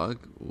catalog.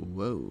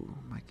 Whoa,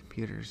 my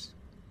computer's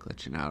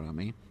glitching out on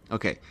me.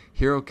 Okay,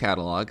 hero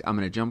catalog. I'm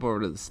going to jump over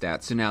to the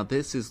stats. So now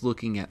this is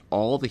looking at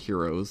all the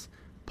heroes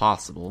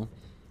possible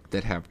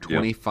that have Yep.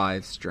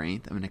 25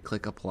 strength. I'm going to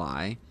click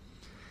apply.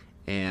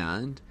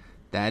 And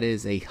that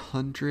is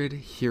 100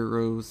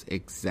 heroes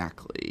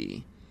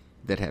exactly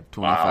that have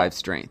 25 Wow.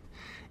 strength.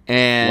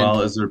 And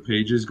Well, as their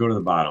pages, go to the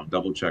bottom.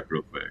 Double check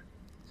real quick.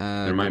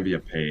 There good, might be a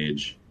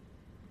page.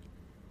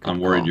 good I'm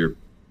worried call.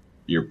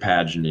 you're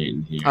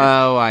paginating here.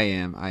 Oh, I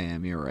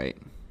am. You're right.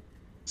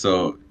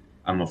 So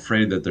I'm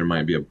afraid that there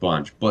might be a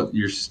bunch, but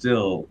you're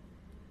still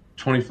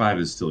 25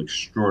 is still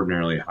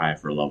extraordinarily high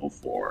for level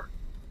 4.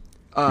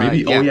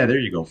 Maybe, oh Yeah. yeah, there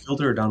you go.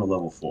 Filter it down to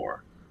level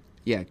 4.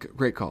 Yeah,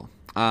 great call.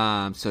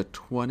 So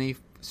 20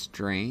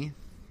 strength,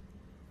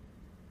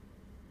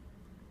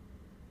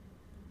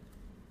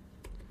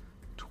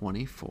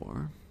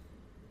 24.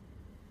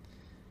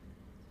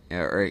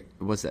 Or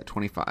was that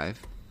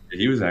 25?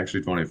 He was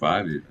actually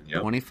 25 even.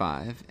 Yep.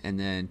 25, and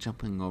then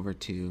jumping over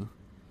to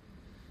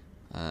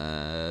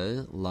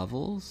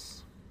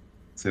levels.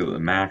 So the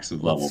max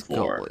of level Let's go.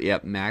 4.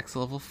 Yep, max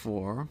level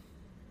 4.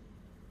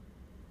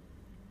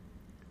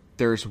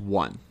 There's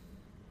one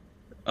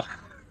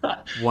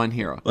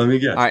hero. Let me All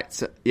guess. right,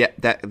 so yeah,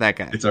 that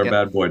guy. It's our Yep.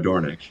 bad boy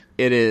Dornick.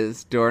 It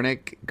is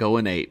Dornick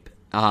going ape.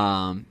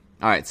 All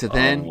right, so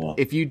then Oh,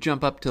 if you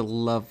jump up to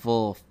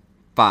level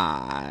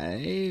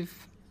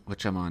 5,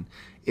 which I'm on,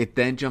 it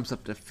then jumps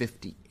up to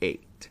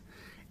 58.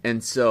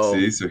 And so,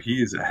 see, so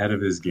he is ahead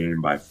of his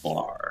game by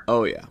far.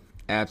 oh yeah,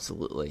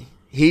 absolutely.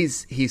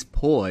 He's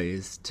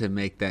poised to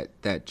make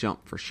that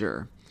jump for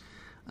sure.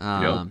 Yep.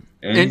 Um,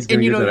 And he's and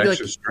gonna get that like,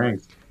 extra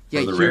strength yeah,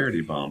 for the you're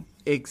rarity bump.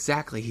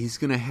 exactly. He's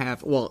gonna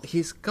have, well,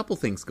 he's a couple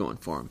things going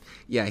for him.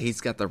 Yeah,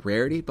 he's got the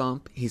rarity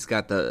bump, he's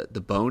got the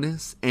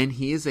bonus, and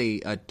he is a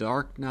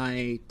Dark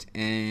Knight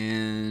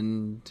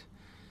and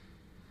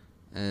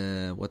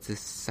what's his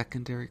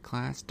secondary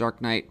class?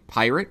 Dark Knight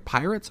Pirate.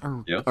 Pirates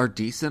Yep. are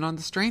decent on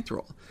the strength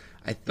roll.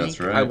 I That's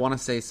think I right. want to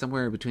say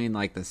somewhere between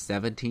like the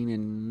 17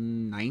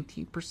 and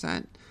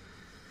 19%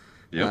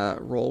 Yep.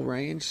 roll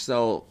range.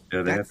 So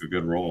Yeah, they have that's a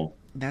good roll.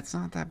 that's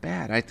not that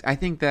bad. I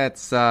think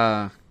that's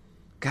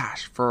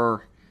gosh,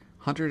 for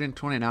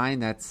 129,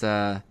 that's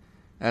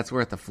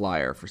worth a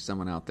flyer for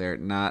someone out there.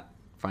 Not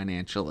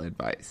financial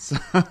advice.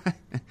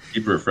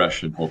 Keep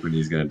refreshing, hoping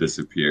he's going to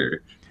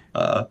disappear.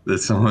 That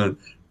someone,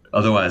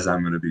 otherwise,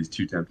 I'm going to be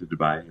too tempted to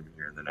buy him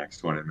here in the next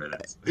 20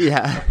 minutes.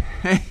 Yeah.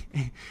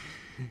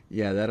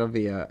 Yeah, that'll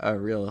be a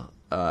real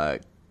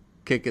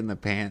kick in the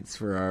pants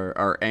for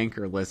our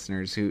anchor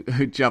listeners who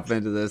jump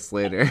into this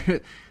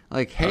later.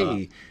 Like, Uh,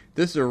 hey,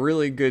 this is a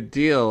really good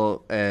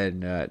deal,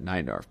 and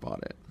Neindorf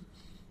bought it.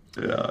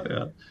 yeah,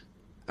 yeah.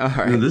 All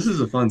No, right. this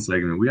is a fun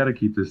segment. We got to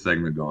keep this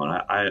segment going.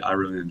 I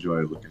really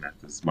enjoy looking at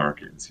this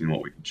market and seeing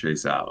what we can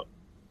chase out.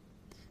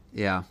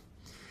 Yeah.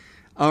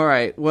 All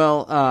right.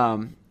 Well,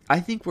 I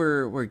think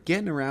we're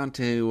getting around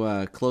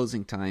to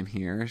closing time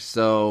here.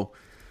 So,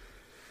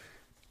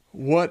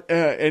 what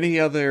any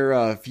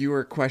other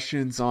viewer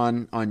questions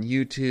on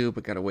YouTube?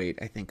 I gotta wait.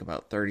 I think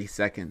about 30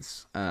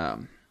 seconds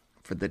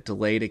for the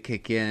delay to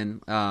kick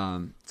in.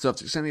 So if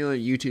there's any other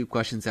YouTube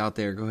questions out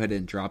there, go ahead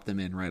and drop them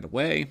in right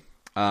away.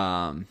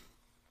 Um,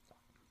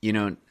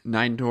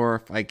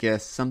 Neindorf, I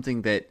guess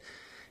something that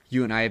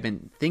you and I have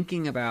been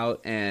thinking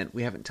about and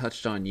we haven't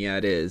touched on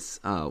yet is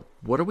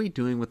what are we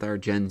doing with our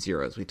Gen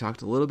Zeros? We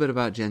talked a little bit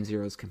about Gen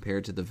Zeros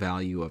compared to the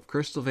value of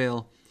Crystal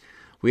Veil.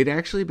 We had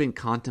actually been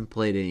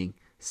contemplating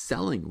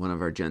selling one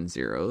of our Gen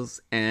Zeros,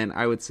 and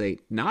I would say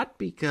not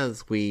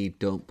because we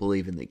don't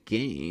believe in the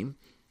game,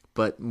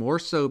 but more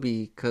so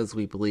because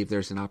we believe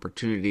there's an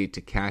opportunity to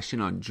cash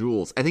in on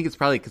jewels. I think it's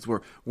probably because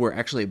we're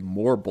actually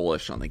more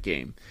bullish on the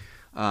game.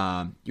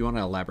 You want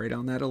to elaborate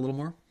on that a little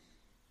more?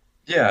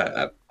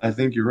 Yeah, I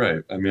think you're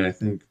right. I mean, I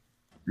think,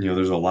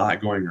 there's a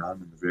lot going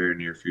on in the very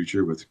near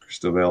future with the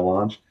Crystal Vale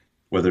launch,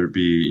 whether it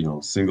be,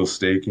 single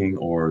staking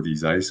or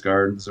these ice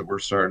gardens that we're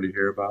starting to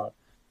hear about.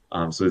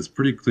 So it's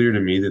pretty clear to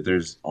me that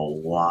there's a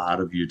lot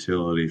of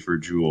utility for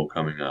Jewel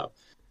coming up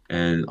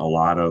and a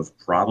lot of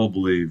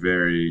probably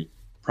very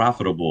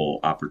profitable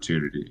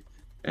opportunity.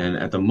 And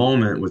at the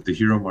moment, with the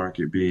hero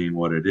market being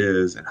what it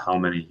is and how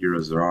many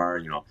heroes there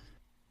are,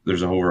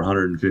 there's over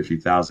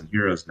 150,000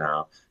 heroes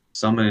now.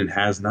 Summoning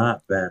has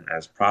not been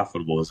as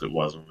profitable as it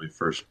was when we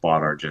first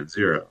bought our Gen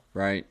Zero.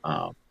 Right.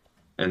 Um,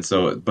 and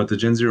so, but the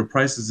Gen Zero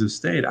prices have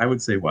stayed, I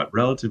would say, what,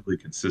 relatively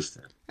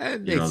consistent,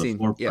 They've the seen,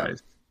 floor yeah,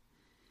 price.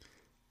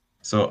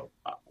 So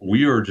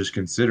we were just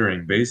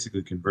considering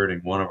basically converting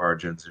one of our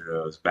Gen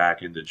Zeros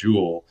back into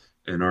Jewel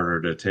in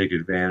order to take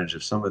advantage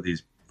of some of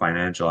these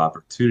financial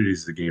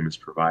opportunities the game is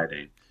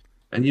providing.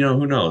 And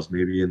who knows?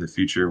 Maybe in the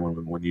future,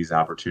 when these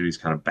opportunities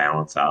kind of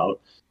balance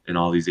out and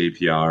all these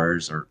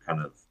APRs are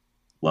kind of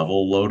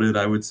level loaded,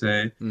 I would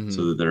say, mm-hmm.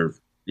 so that they're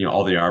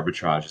all the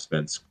arbitrage has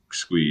been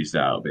squeezed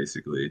out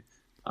basically.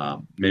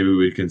 Maybe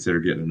we'd consider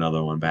getting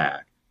another one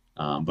back.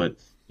 But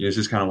it's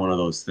just kind of one of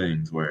those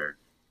things where,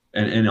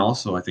 and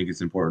also I think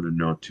it's important to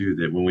note too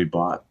that when we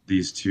bought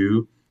these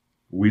two,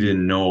 we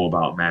didn't know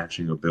about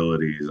matching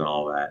abilities and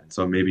all that. And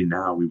so maybe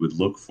now we would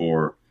look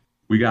for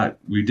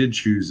we did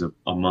choose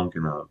a monk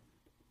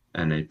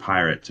and a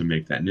pirate to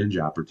make that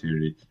ninja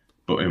opportunity.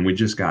 And we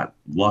just got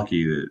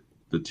lucky that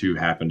the two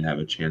happened to have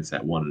a chance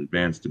at one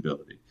advanced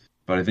ability.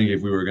 But I think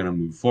if we were going to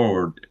move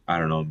forward, I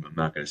don't know, I'm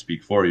not going to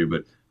speak for you,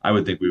 but I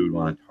would think we would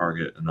want to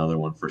target another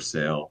one for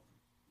sale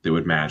that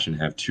would match and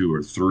have two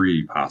or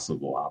three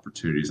possible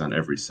opportunities on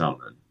every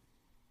summon.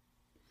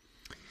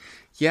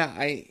 Yeah,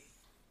 I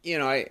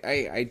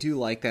do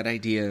like that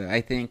idea.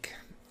 I think,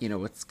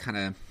 what's kind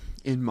of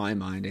in my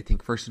mind, I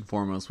think first and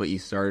foremost, what you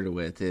started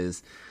with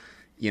is,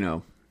 you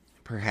know,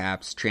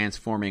 perhaps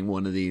transforming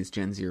one of these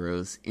Gen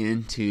Zeros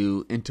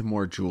into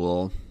more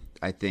Jewel.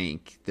 I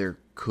think there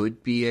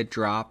could be a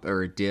drop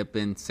or a dip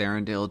in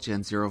Sarandale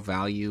Gen Zero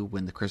value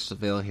when the Crystal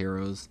Veil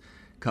heroes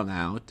come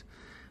out.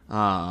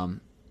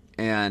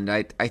 And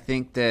I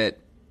think that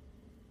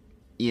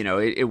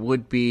it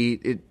would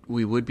be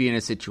we would be in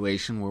a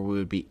situation where we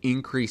would be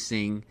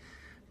increasing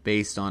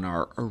based on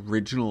our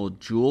original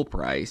jewel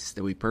price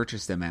that we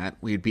purchased them at.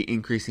 We'd be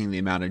increasing the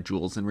amount of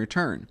jewels in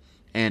return.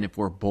 And if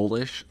we're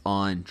bullish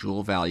on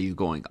jewel value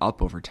going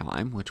up over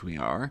time, which we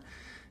are,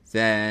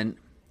 then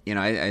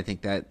I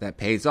think that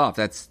pays off.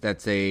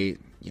 That's a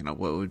what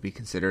would be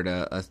considered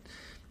a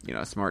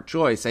smart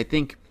choice. I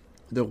think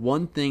the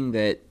one thing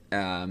that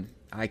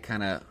I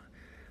kind of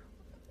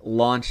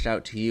launched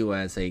out to you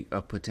as a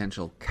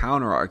potential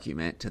counter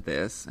argument to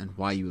this and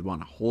why you would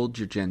want to hold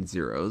your Gen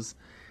Zeros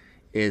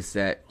is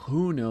that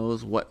who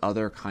knows what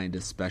other kind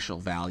of special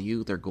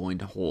value they're going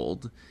to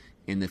hold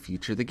in the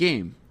future of the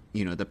game.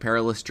 The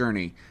Perilous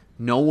Journey.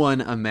 No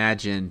one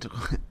imagined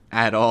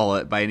at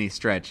all, by any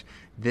stretch,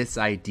 this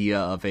idea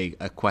of a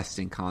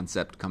questing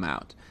concept come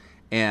out.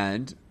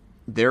 And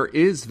there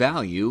is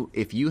value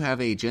if you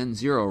have a Gen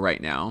Zero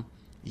right now,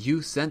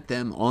 you sent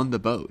them on the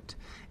boat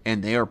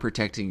and they are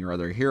protecting your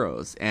other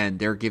heroes and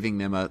they're giving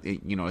them a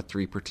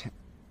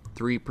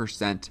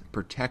 3%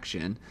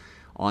 protection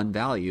on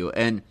value.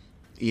 And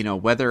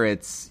whether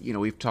it's,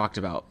 we've talked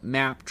about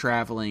map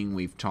traveling,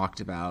 we've talked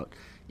about,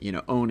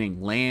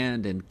 owning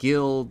land and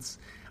guilds.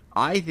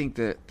 I think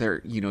that there,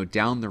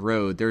 down the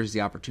road, there's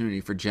the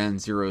opportunity for Gen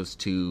Zeros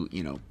to,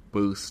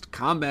 boost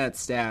combat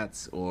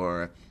stats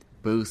or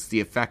boost the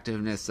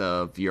effectiveness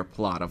of your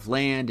plot of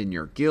land in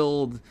your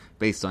guild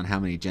based on how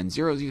many Gen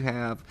Zeros you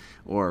have,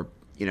 or,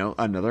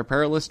 another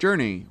perilous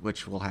journey,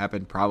 which will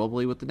happen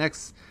probably with the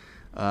next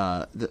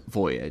the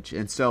voyage.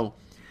 And so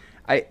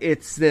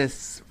it's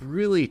this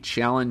really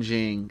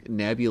challenging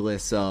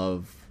nebulous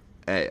of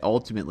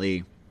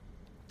ultimately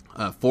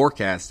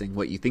forecasting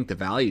what you think the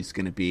value is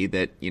going to be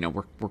that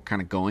we're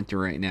kind of going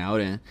through right now,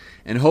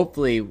 and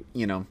hopefully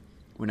we're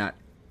not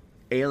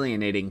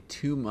alienating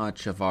too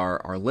much of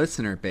our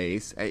listener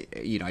base.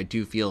 I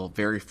do feel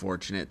very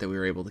fortunate that we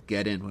were able to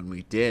get in when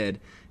we did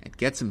and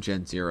get some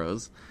Gen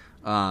Zeros.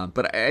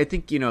 But I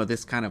think,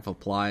 this kind of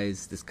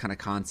applies, this kind of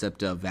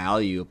concept of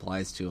value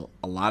applies to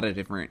a lot of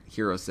different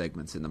hero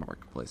segments in the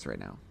marketplace right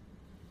now.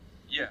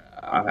 Yeah,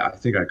 I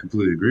think I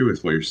completely agree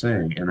with what you're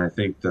saying, and I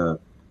think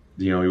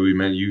we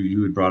meant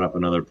you had brought up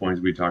another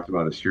point we talked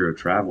about is hero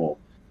travel,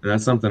 and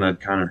that's something I'd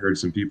kind of heard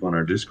some people on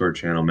our Discord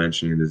channel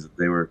mentioning is that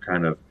they were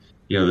kind of,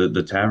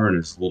 the tavern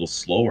is a little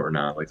slower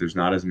now. Like there's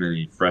not as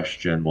many fresh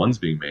Gen ones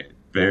being made.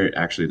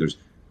 There's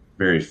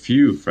very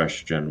few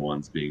fresh Gen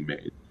ones being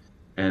made.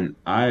 And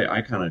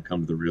I kind of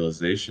come to the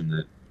realization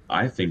that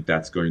I think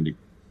that's going to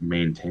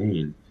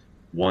maintain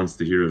once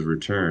the heroes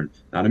return.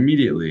 Not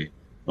immediately,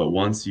 but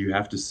once you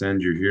have to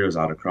send your heroes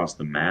out across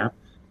the map,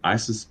 I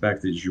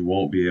suspect that you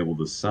won't be able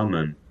to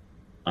summon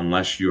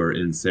unless you are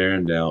in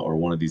Sarandale or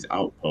one of these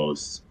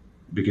outposts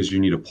because you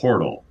need a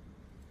portal.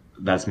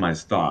 That's my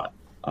thought.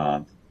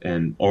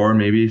 And or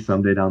maybe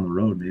someday down the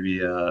road, maybe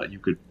you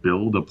could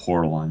build a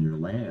portal on your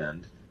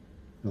land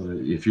so that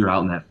if you're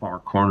out in that far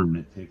corner and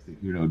it takes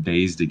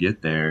days to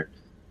get there,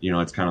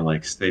 it's kind of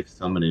like safe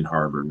summoning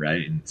harbor,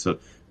 right? And so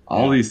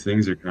all Yeah. these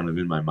things are kind of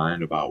in my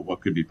mind about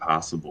what could be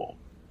possible.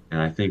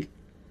 And I think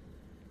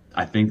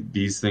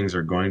these things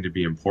are going to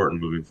be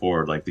important moving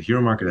forward. Like the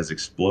hero market has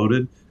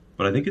exploded,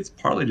 but I think it's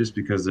partly just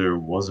because there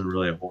wasn't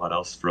really a whole lot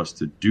else for us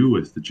to do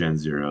with the Gen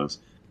Zeros.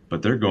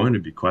 But they're going to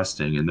be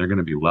questing and they're going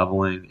to be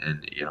leveling,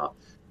 and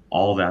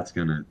all that's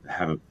going to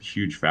have a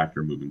huge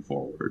factor moving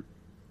forward.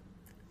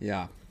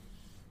 Yeah.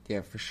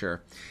 Yeah, for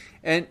sure.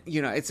 And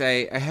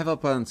I have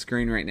up on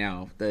screen right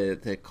now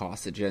the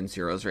cost of Gen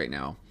Zeros right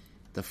now.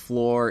 The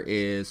floor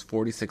is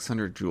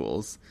 4,600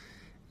 jewels,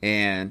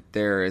 and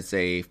there is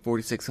a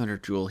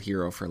 4,600 jewel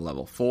hero for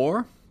level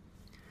 4,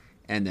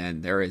 and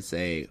then there is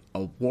a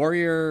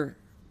warrior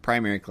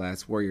primary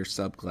class, warrior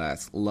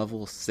subclass,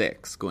 level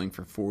 6, going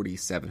for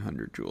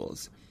 4,700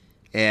 jewels.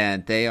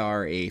 And they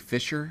are a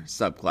fisher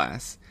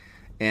subclass.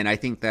 And I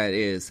think that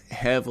is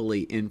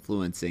heavily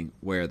influencing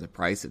where the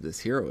price of this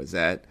hero is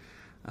at.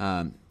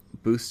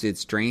 Boosted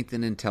strength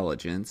and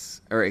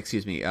intelligence, or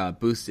excuse me,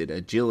 boosted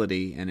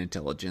agility and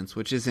intelligence,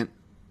 which isn't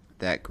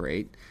that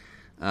great.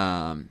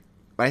 But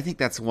I think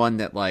that's one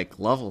that, like,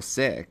 level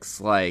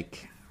 6,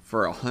 like,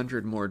 for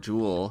 100 more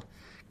jewel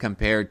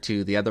compared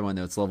to the other one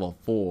that's level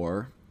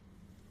 4,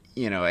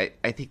 I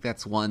think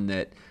that's one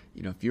that,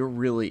 if you're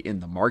really in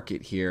the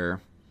market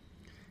here,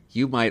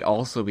 you might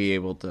also be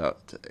able to,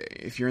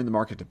 if you're in the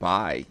market to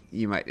buy,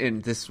 you might,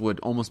 and this would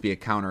almost be a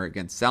counter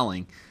against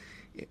selling.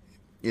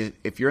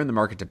 If you're in the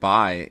market to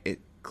buy, it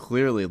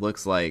clearly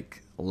looks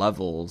like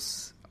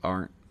levels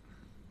aren't,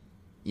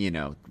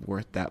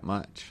 worth that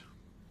much.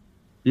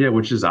 Yeah,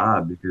 which is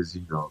odd because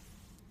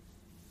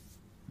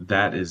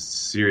that is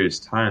serious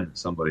time that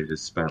somebody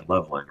has spent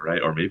leveling,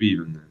 right? Or maybe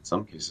even in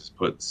some cases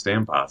put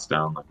stampots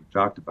down, like we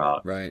talked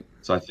about. Right.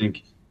 So I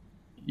think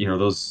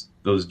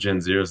those Gen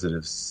Zeros that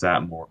have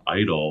sat more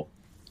idle,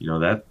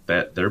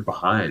 that they're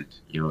behind.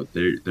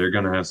 They're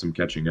gonna have some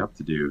catching up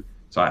to do.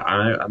 So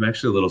I'm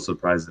actually a little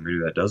surprised that maybe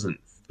that doesn't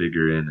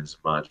figure in as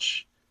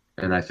much.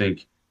 And I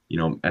think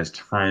as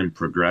time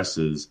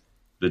progresses,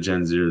 the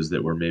Gen Zeros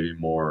that were maybe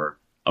more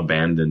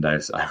abandoned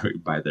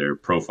by their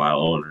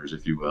profile owners,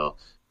 if you will,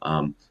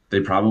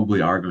 they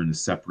probably are going to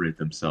separate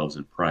themselves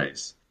in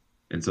price.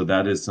 And so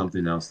that is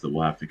something else that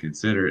we'll have to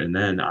consider. And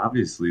then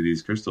obviously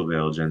these Crystal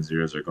Veil Gen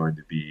Zeros are going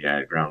to be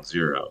at ground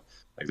zero.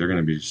 Like they're going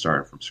to be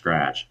starting from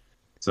scratch.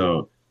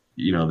 So,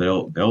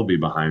 they'll be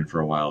behind for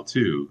a while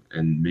too.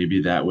 And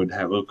maybe that would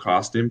have a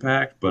cost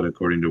impact, but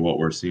according to what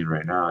we're seeing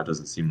right now, it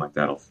doesn't seem like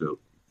that'll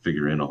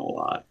figure in a whole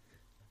lot.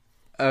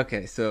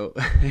 Okay, so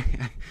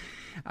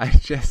I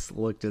just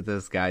looked at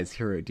this guy's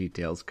hero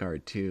details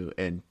card too,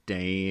 and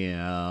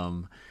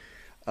damn,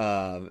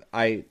 I'm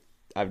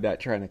not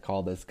trying to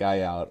call this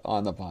guy out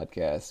on the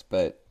podcast,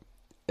 but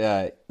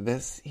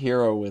this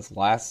hero was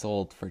last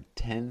sold for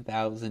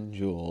 10,000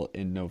 jewel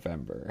in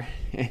November.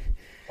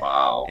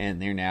 Wow.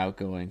 And they're now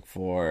going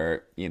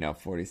for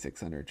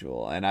 4,600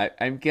 jewel, and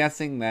I'm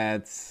guessing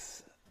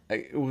that's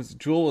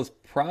jewel was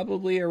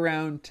probably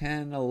around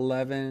 10,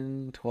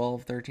 11,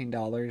 12,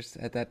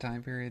 $13 at that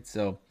time period.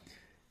 So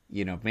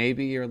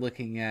maybe you're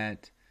looking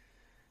at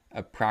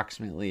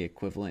approximately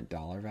equivalent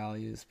dollar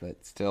values,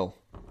 but still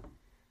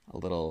a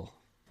little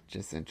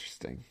just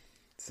interesting.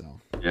 So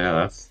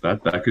Yeah,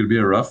 that could be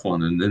a rough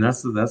one, and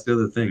that's the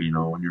other thing,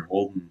 when you're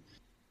holding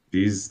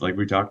these, like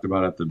we talked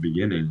about at the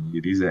beginning,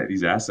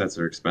 these assets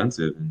are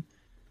expensive, and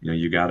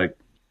you kind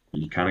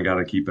of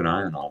gotta keep an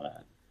eye on all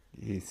that.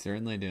 you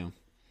certainly do.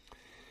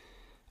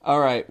 All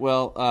right.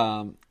 Well,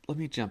 let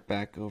me jump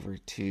back over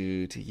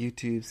to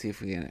YouTube, see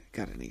if we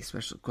got any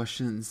special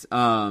questions.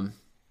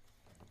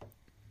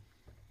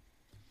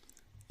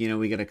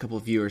 We got a couple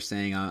of viewers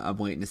saying I'm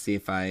waiting to see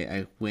if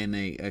I win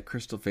a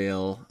Crystal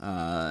Veil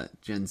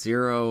Gen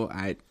Zero.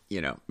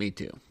 Me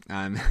too.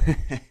 I'm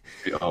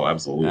Oh,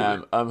 absolutely.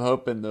 I'm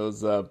hoping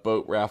those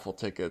boat raffle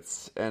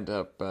tickets end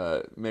up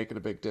making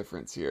a big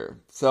difference here.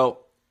 So,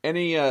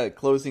 any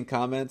closing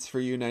comments for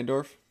you,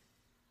 Neindorf?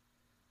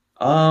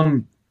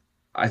 Um,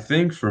 I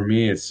think for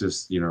me, it's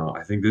just,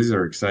 I think these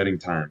are exciting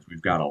times.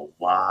 We've got a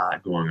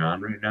lot going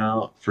on right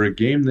now for a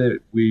game that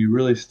we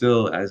really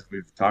still, as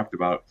we've talked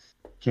about,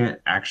 can't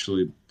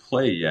actually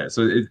play yet.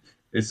 So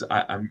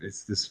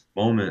it's this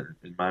moment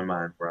in my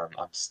mind where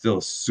I'm still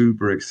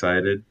super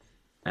excited,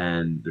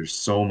 and there's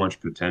so much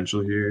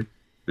potential here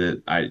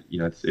that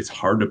it's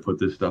hard to put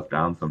this stuff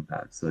down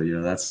sometimes. So,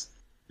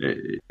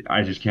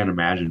 I just can't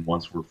imagine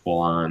once we're full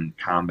on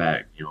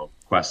combat,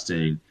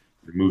 questing,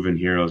 moving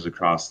heroes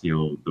across,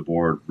 the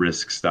board,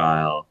 risk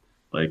style,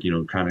 like,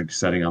 kind of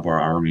setting up our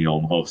army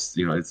almost.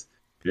 I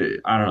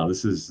don't know.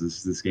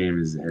 This game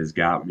has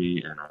got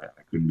me, and I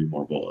couldn't be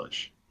more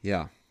bullish.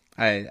 Yeah.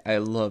 I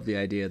love the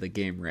idea of the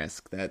game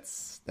risk.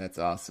 That's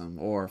awesome.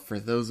 Or for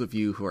those of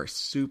you who are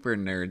super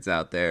nerds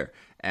out there,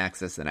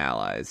 Axis and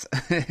Allies.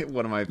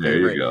 one of my There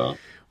you favorite go.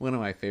 one of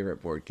my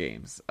favorite board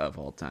games of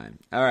all time.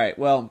 All right.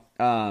 Well,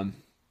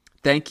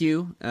 thank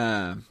you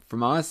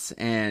from us,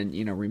 and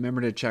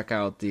remember to check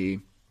out the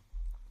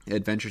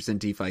Adventures in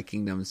DeFi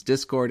Kingdoms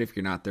Discord if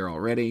you're not there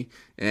already.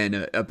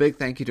 And a big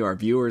thank you to our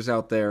viewers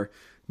out there.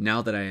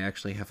 Now that I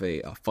actually have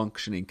a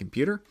functioning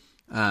computer,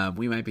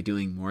 we might be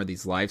doing more of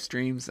these live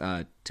streams.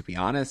 To be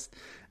honest,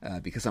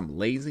 because I'm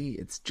lazy,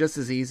 it's just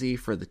as easy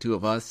for the two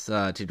of us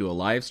to do a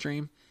live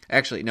stream.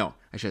 Actually, no,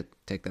 I should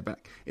take that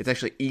back. It's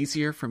actually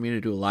easier for me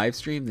to do a live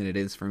stream than it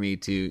is for me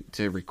to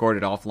record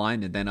it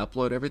offline and then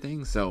upload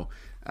everything. So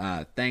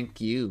thank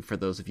you for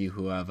those of you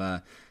who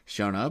have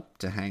shown up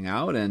to hang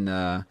out, and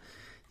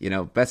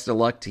best of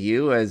luck to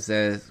you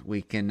as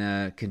we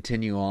can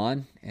continue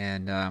on,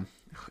 and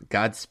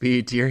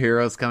Godspeed to your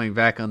heroes coming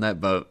back on that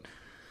boat.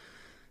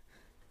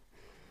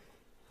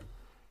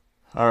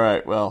 All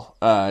right, well,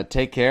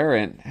 take care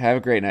and have a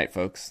great night,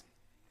 folks.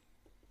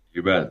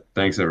 You bet.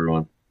 Thanks,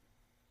 everyone.